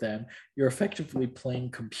more of them, you're effectively playing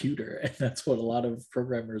computer, and that's what a lot of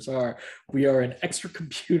programmers are. We are an extra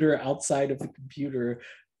computer outside of the computer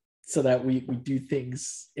so that we do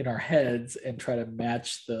things in our heads and try to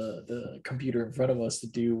match the computer in front of us to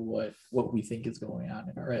do what we think is going on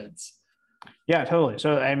in our heads. Yeah, totally.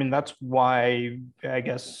 So, I mean, that's why I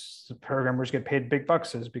guess programmers get paid big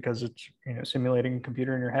bucks, is because it's, simulating a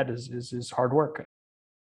computer in your head is hard work.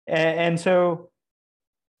 And so,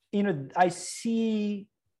 I see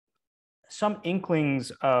some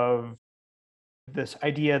inklings of this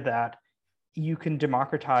idea that you can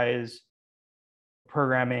democratize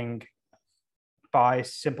programming by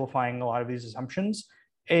simplifying a lot of these assumptions.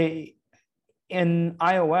 In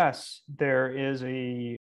iOS, there is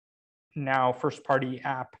a now first-party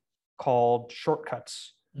app called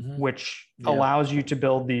Shortcuts, which allows you to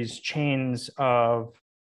build these chains of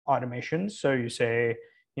automations. So you say,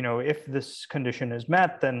 if this condition is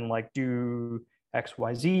met, then like do X,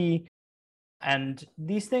 Y, Z. And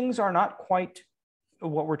these things are not quite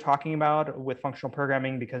what we're talking about with functional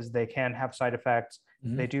programming because they can have side effects.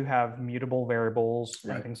 They do have mutable variables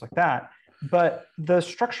and things like that. But the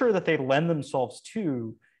structure that they lend themselves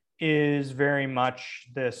to is very much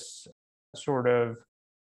this sort of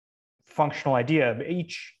functional idea.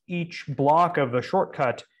 Each block of a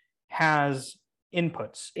shortcut has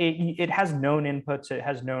inputs. It has known inputs, it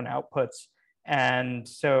has known outputs. And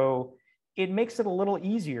so it makes it a little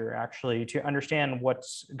easier actually to understand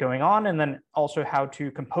what's going on, and then also how to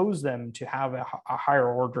compose them to have a higher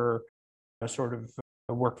order sort of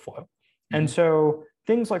workflow. And so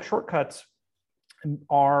things like shortcuts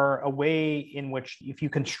are a way in which if you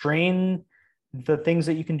constrain the things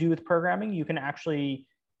that you can do with programming, you can actually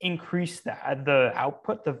increase the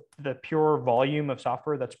output, the pure volume of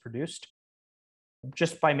software that's produced,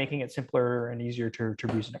 just by making it simpler and easier to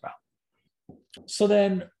reason about. So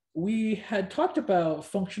then we had talked about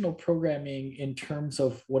functional programming in terms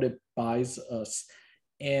of what it buys us.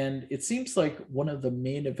 And it seems like one of the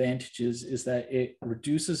main advantages is that it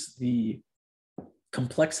reduces the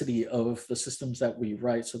complexity of the systems that we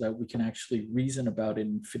write so that we can actually reason about it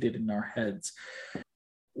and fit it in our heads.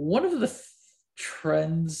 One of the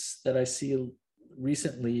trends that I see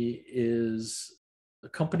recently is the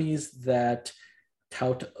companies that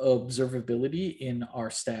tout observability in our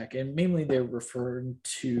stack, and mainly they're referring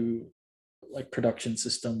to like production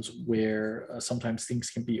systems where sometimes things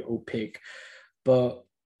can be opaque. But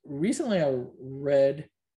recently I read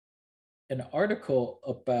an article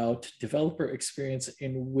about developer experience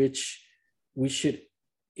in which we should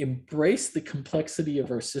embrace the complexity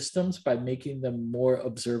of our systems by making them more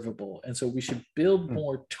observable. And so we should build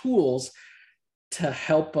more tools to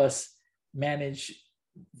help us manage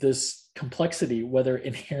this complexity, whether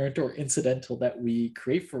inherent or incidental, that we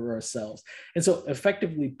create for ourselves. And so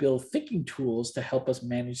effectively build thinking tools to help us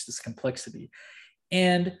manage this complexity.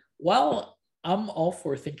 And while I'm all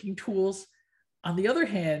for thinking tools, on the other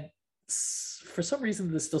hand, for some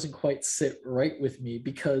reason, this doesn't quite sit right with me,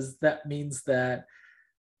 because that means that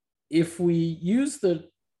if we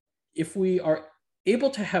are able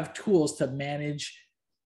to have tools to manage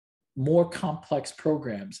more complex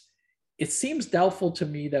programs, it seems doubtful to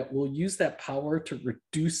me that we'll use that power to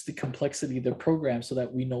reduce the complexity of the program so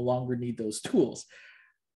that we no longer need those tools.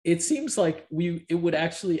 It seems like it would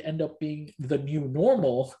actually end up being the new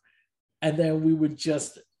normal, and then we would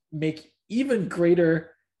just make even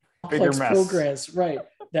greater complex programs, right,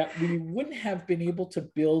 that we wouldn't have been able to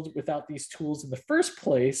build without these tools in the first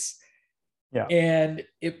place. Yeah. And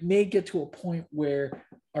it may get to a point where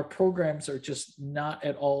our programs are just not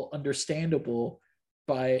at all understandable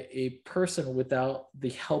by a person without the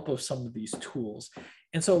help of some of these tools.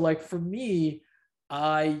 And so, like, for me,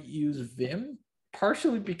 I use Vim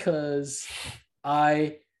partially because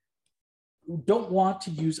I don't want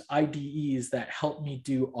to use IDEs that help me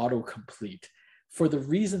do autocomplete, for the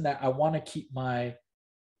reason that I want to keep my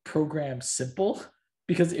program simple.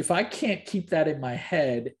 Because if I can't keep that in my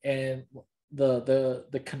head and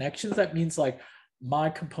the connections, that means like my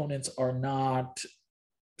components are not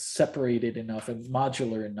separated enough and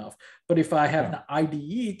modular enough. But if I have an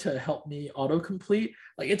IDE to help me autocomplete,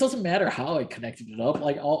 like, it doesn't matter how I connected it up,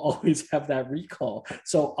 like, I'll always have that recall.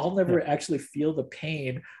 So I'll never actually feel the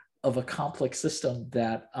pain of a complex system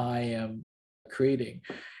that I am creating.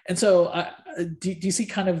 And so do you see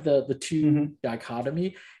kind of the two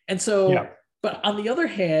dichotomy? And so, but on the other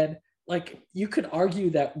hand, like, you could argue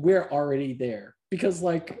that we're already there, because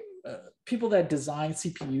like people that design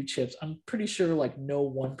CPU chips, I'm pretty sure like no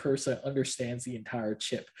one person understands the entire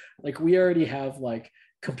chip. Like, we already have like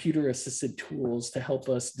computer assisted tools to help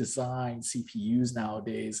us design CPUs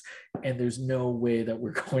nowadays, and there's no way that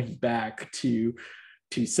we're going back to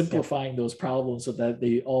simplifying those problems so that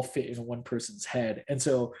they all fit in one person's head. And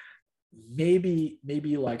so maybe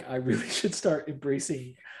like I really should start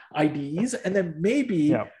embracing IDEs, and then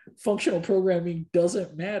maybe functional programming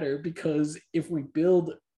doesn't matter, because if we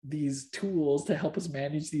build these tools to help us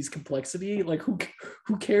manage these complexity, like,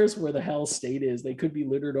 who cares where the hell state is? They could be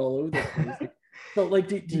littered all over the place. So like,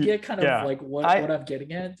 do you get kind of like what I'm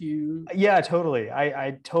getting at? Do you? Yeah, totally.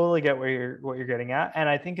 I totally get what you're getting at, and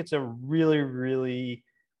I think it's a really, really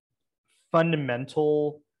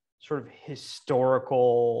fundamental sort of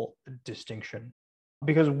historical distinction,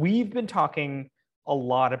 because we've been talking a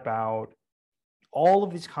lot about all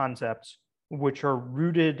of these concepts which are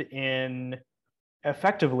rooted in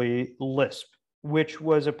effectively Lisp, which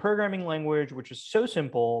was a programming language which is so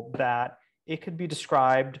simple that it could be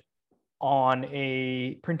described on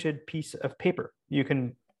a printed piece of paper. You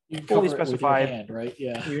can fully specify with your hand, right?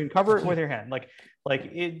 Yeah, you can cover it with your hand.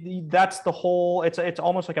 That's the whole. It's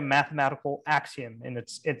almost like a mathematical axiom in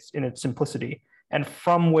its simplicity, and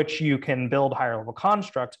from which you can build higher level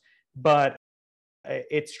constructs. But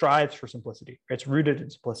it strives for simplicity. It's rooted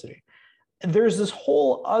in simplicity. And there's this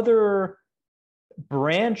whole other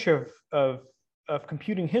branch of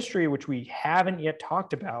computing history which we haven't yet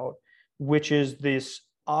talked about, which is this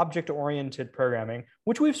object-oriented programming,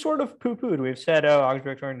 which we've sort of poo-pooed. We've said, oh,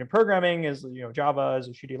 object-oriented programming is, Java is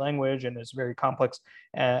a shitty language and it's very complex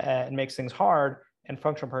and makes things hard, and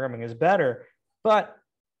functional programming is better. But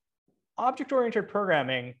object-oriented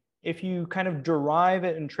programming, if you kind of derive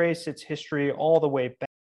it and trace its history all the way back,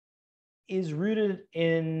 is rooted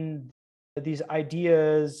in these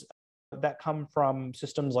ideas that come from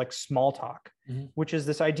systems like Smalltalk, which is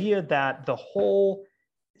this idea that the whole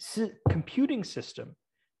computing system,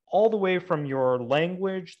 all the way from your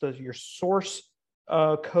language, your source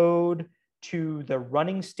code, to the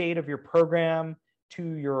running state of your program,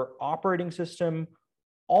 to your operating system,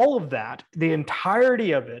 all of that, the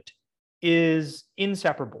entirety of it is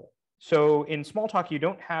inseparable. So in Smalltalk, you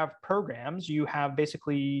don't have programs, you have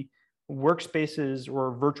basically workspaces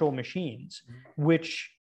or virtual machines,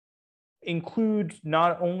 which include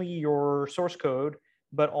not only your source code,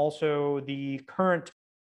 but also the current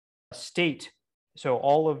state, so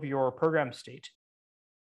all of your program state.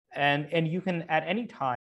 And you can at any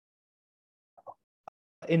time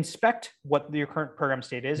inspect what your current program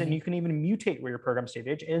state is, and you can even mutate where your program state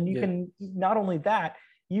is. And you can, not only that,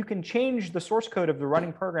 you can change the source code of the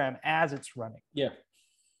running program as it's running. Yeah.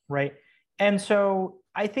 Right. And so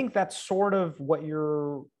I think that's sort of what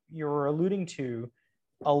you're alluding to,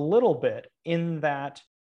 a little bit in that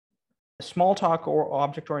small talk or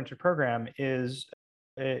object-oriented program is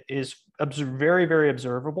very, very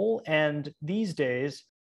observable. And these days,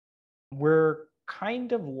 we're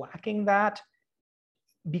kind of lacking that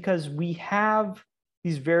because we have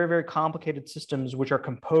these very, very complicated systems which are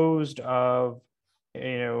composed of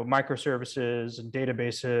microservices and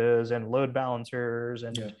databases and load balancers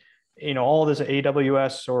and all this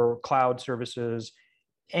AWS or cloud services.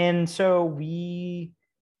 And so we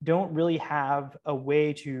don't really have a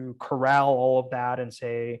way to corral all of that and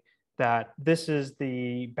say that this is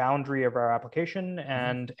the boundary of our application,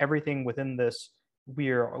 and everything within this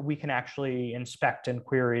we can actually inspect and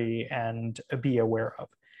query and be aware of.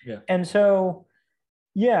 And so,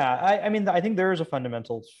 I mean, I think there is a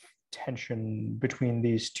fundamental tension between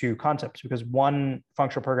these two concepts, because one,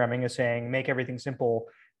 functional programming is saying make everything simple.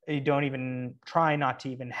 You don't even try not to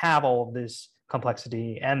even have all of this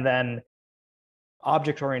complexity. And then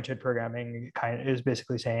object-oriented programming kind of is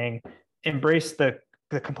basically saying embrace the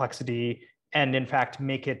complexity and in fact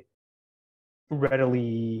make it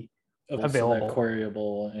readily available, so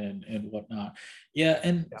queryable and whatnot.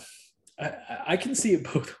 And I can see it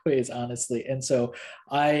both ways, honestly. And so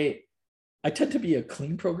I tend to be a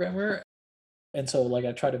clean programmer. And so like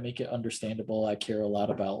I try to make it understandable. I care a lot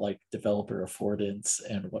about like developer affordance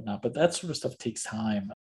and whatnot, but that sort of stuff takes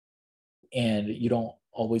time. And you don't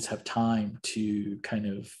always have time to kind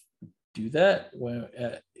of do that when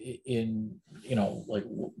like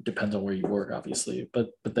depends on where you work, obviously. But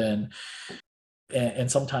then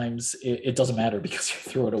and sometimes it doesn't matter because you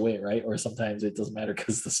throw it away, right? Or sometimes it doesn't matter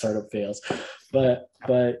because the startup fails. But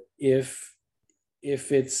if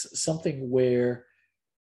it's something where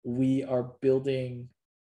we are building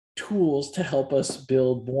tools to help us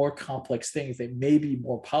build more complex things, they may be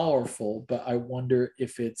more powerful, but I wonder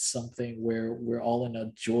if it's something where we're all in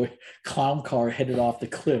a joy clown car headed off the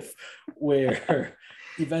cliff, where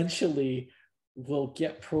eventually we'll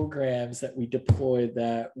get programs that we deploy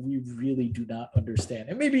that we really do not understand.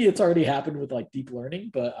 And maybe it's already happened with like deep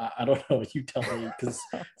learning, but I don't know. You tell me, because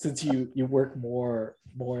since you work more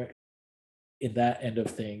in that end of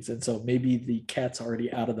things, and so maybe the cat's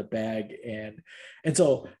already out of the bag, and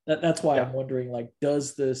so that's why I'm wondering, like,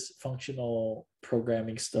 does this functional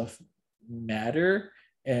programming stuff matter,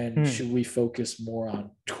 and should we focus more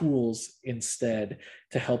on tools instead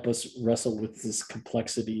to help us wrestle with this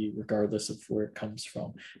complexity regardless of where it comes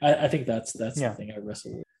from? I think that's the thing I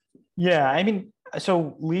wrestle with. I mean,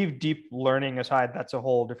 so leave deep learning aside, that's a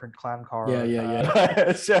whole different clown car.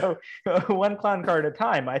 So one clown car at a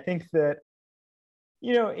time. I think that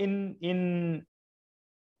in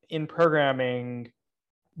programming,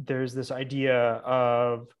 there's this idea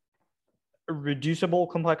of reducible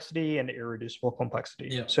complexity and irreducible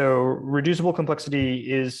complexity. So reducible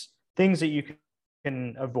complexity is things that you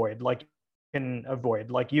can avoid, like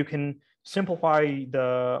you can simplify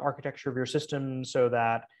the architecture of your system so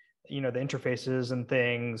that the interfaces and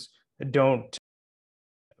things don't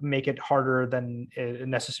make it harder than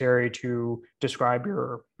necessary to describe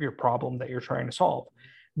your problem that you're trying to solve.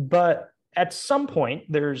 But at some point,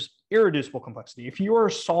 there's irreducible complexity. If you are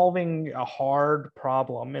solving a hard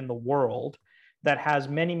problem in the world that has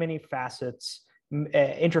many, many facets,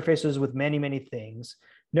 interfaces with many, many things,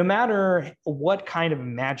 no matter what kind of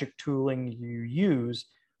magic tooling you use,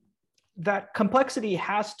 that complexity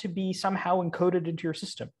has to be somehow encoded into your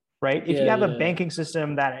system, right? If you have a banking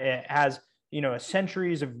system that has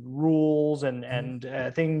centuries of rules and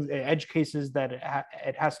things, edge cases that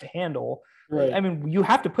it has to handle. Right. I mean, you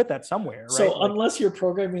have to put that somewhere, right? So unless your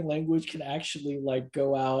programming language can actually like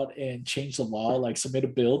go out and change the law, like submit a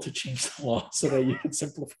bill to change the law so that you can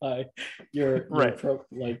simplify your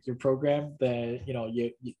program, then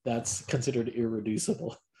that's considered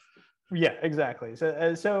irreducible. Yeah, exactly.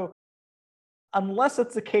 So unless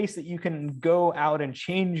it's the case that you can go out and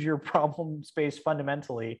change your problem space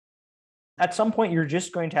fundamentally, at some point, you're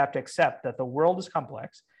just going to have to accept that the world is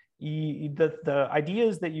complex. The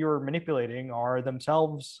ideas that you're manipulating are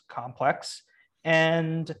themselves complex.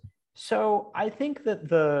 And so I think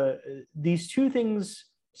that these two things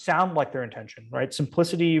sound like their intention, right?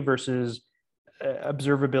 Simplicity versus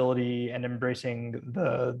observability and embracing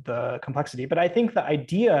the complexity. But I think the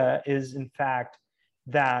idea is, in fact,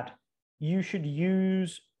 that you should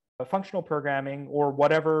use functional programming or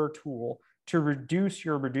whatever tool to reduce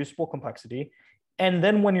your reducible complexity. And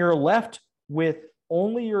then when you're left with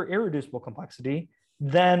only your irreducible complexity,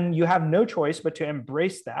 then you have no choice but to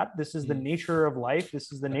embrace that. This is the nature of life.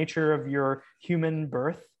 This is the nature of your human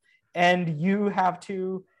birth. And you have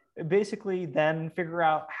to basically then figure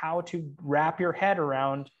out how to wrap your head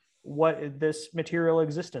around what this material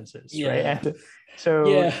existence is, right? Yeah. And so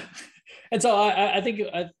Yeah. And so I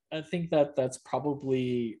think that that's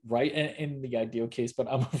probably right in the ideal case, but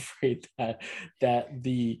I'm afraid that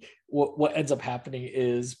the what ends up happening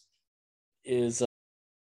is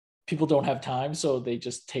people don't have time, so they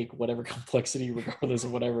just take whatever complexity regardless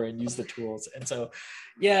of whatever and use the tools. And so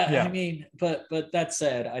yeah, I yeah. mean, but that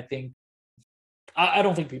said, I think I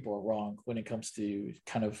don't think people are wrong when it comes to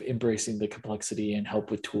kind of embracing the complexity and help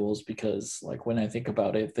with tools, because like when I think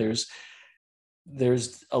about it,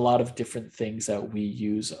 there's a lot of different things that we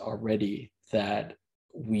use already that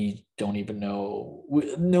we don't even know,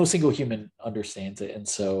 no single human understands it, and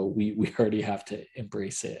so we already have to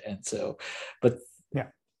embrace it. And so but Yeah.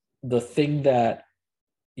 the thing that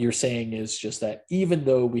you're saying is just that even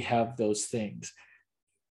though we have those things,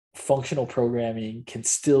 functional programming can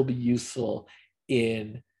still be useful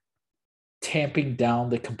in tamping down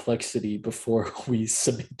the complexity before we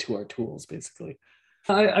submit to our tools, basically.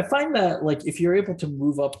 I find that like if you're able to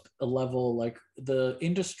move up a level, like the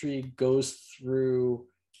industry goes through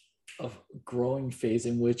a growing phase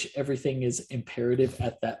in which everything is imperative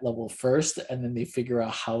at that level first, and then they figure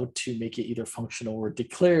out how to make it either functional or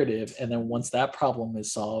declarative. And then once that problem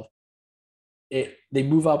is solved, they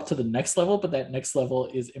move up to the next level, but that next level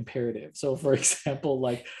is imperative. So for example,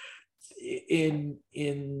 like in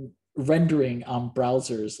rendering on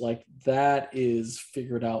browsers, like that is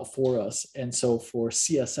figured out for us. And so for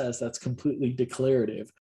CSS, that's completely declarative,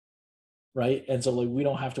 right? And so like we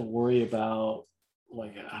don't have to worry about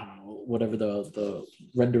like I don't know whatever the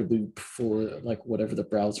render loop for like whatever the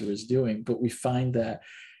browser is doing. But we find that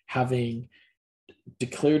having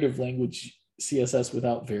declarative language CSS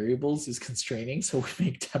without variables is constraining, so we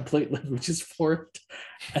make template languages for it.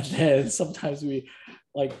 And then sometimes we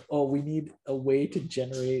like, oh, we need a way to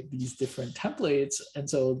generate these different templates, and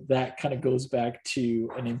so that kind of goes back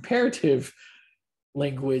to an imperative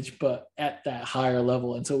language, but at that higher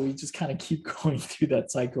level. And so we just kind of keep going through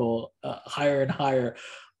that cycle higher and higher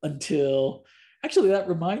until actually that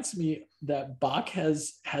reminds me that Bach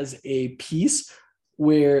has a piece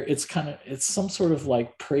where it's some sort of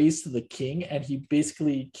like praise to the king, and he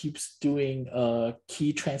basically keeps doing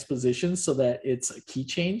key transpositions so that it's a key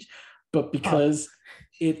change. But because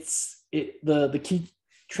the key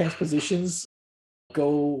transpositions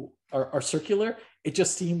are circular, it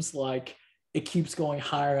just seems like it keeps going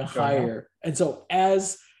higher and higher. And so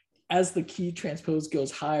as the key transpose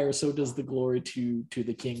goes higher, so does the glory to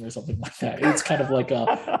the king or something like that. It's kind of like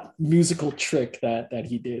a musical trick that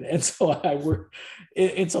he did. And so we're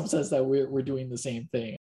in some sense that we're doing the same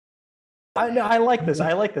thing. I like this.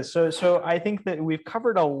 I like this. So I think that we've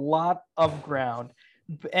covered a lot of ground,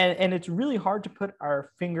 and it's really hard to put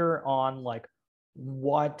our finger on like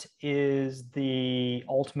what is the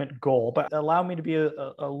ultimate goal. But allow me to be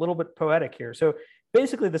a little bit poetic here. So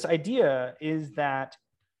basically, this idea is that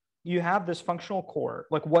you have this functional core,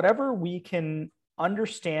 like whatever we can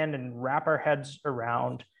understand and wrap our heads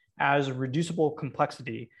around as reducible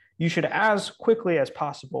complexity, you should as quickly as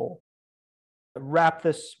possible wrap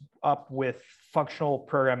this up with functional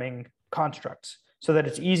programming constructs so that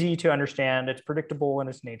it's easy to understand, it's predictable in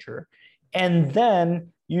its nature. And then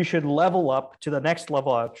you should level up to the next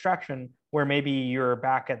level of abstraction where maybe you're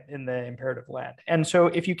back in the imperative land. And so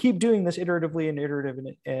if you keep doing this iteratively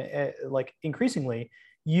and like increasingly,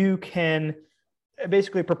 you can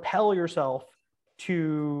basically propel yourself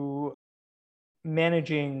to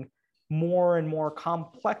managing more and more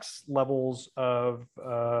complex levels of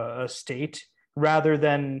a state rather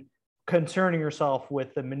than concerning yourself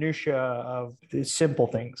with the minutia of the simple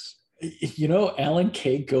things. You know, Alan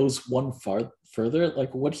Kay goes one further.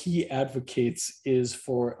 Like what he advocates is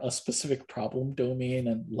for a specific problem domain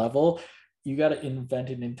and level, you got to invent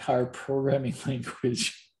an entire programming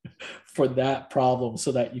language for that problem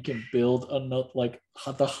so that you can build another like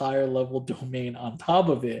the higher level domain on top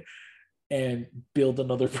of it and build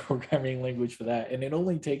another programming language for that. And it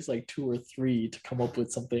only takes like 2 or 3 to come up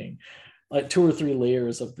with something, like 2 or 3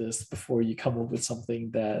 layers of this before you come up with something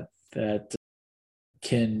that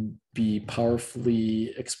can be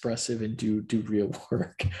powerfully expressive and do real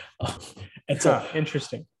work. And so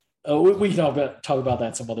interesting. We can talk about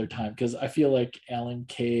that some other time, because I feel like Alan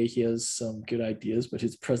Kay, he has some good ideas, but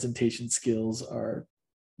his presentation skills are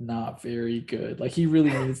not very good. Like he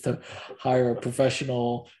really needs to hire a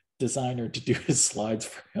professional designer to do his slides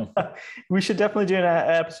for him. We should definitely do an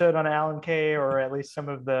episode on Alan Kay, or at least some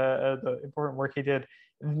of the important work he did.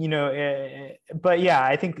 You know, but yeah,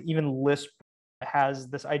 I think even Lisp has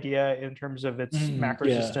this idea in terms of its macro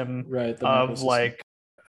system, right? The of macro like,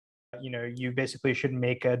 you know, you basically should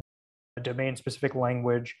make a domain specific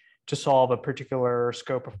language to solve a particular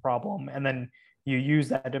scope of problem, and then you use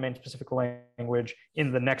that domain specific language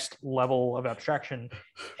in the next level of abstraction.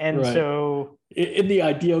 And Right. so in the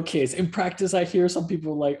ideal case, in practice, I hear some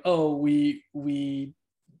people like, oh, we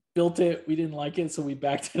built it, we didn't like it, so we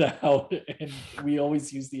backed it out, and we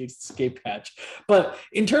always use the escape hatch. But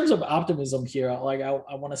in terms of optimism here, like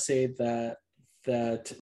I want to say that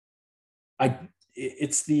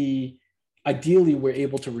it's the ideally we're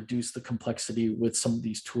able to reduce the complexity with some of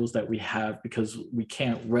these tools that we have, because we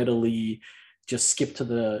can't readily just skip to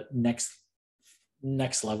the next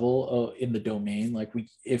level in the domain. Like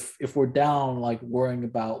if we're down like worrying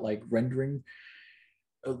about like rendering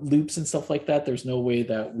loops and stuff like that, there's no way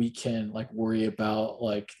that we can like worry about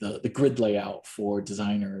like the grid layout for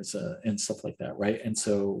designers and stuff like that, right? And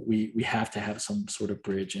so we have to have some sort of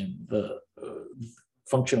bridge, and the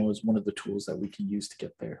functional is one of the tools that we can use to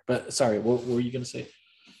get there. But sorry, what were you going to say?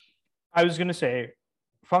 I was going to say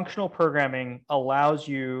functional programming allows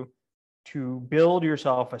you to build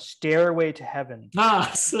yourself a stairway to heaven.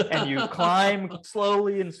 And you climb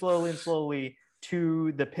slowly and slowly and slowly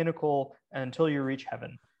to the pinnacle until you reach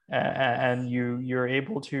heaven. And you're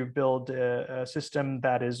able to build a system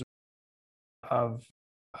that is of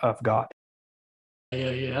God.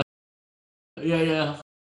 Yeah.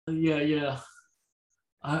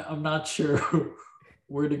 I'm not sure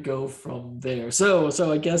where to go from there. So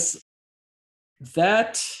I guess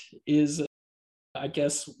that is, I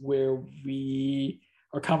guess, where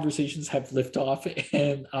our conversations have lift off,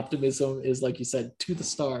 and optimism is, like you said, to the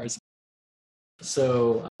stars.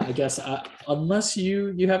 So I guess unless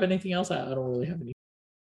you have anything else, I don't really have any.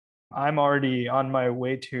 I'm already on my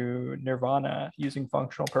way to nirvana using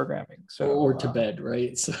functional programming. So or to bed,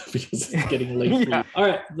 right? So because it's getting late. Yeah. All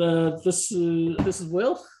right. This is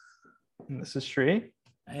Will. And this is Sri.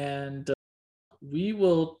 And we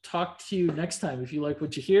will talk to you next time. If you like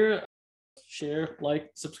what you hear, share, like,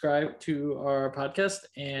 subscribe to our podcast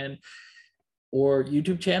or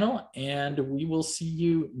YouTube channel. And we will see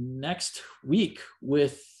you next week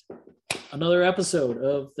with another episode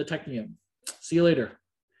of the Technium. See you later.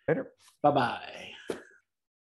 Later. Bye-bye.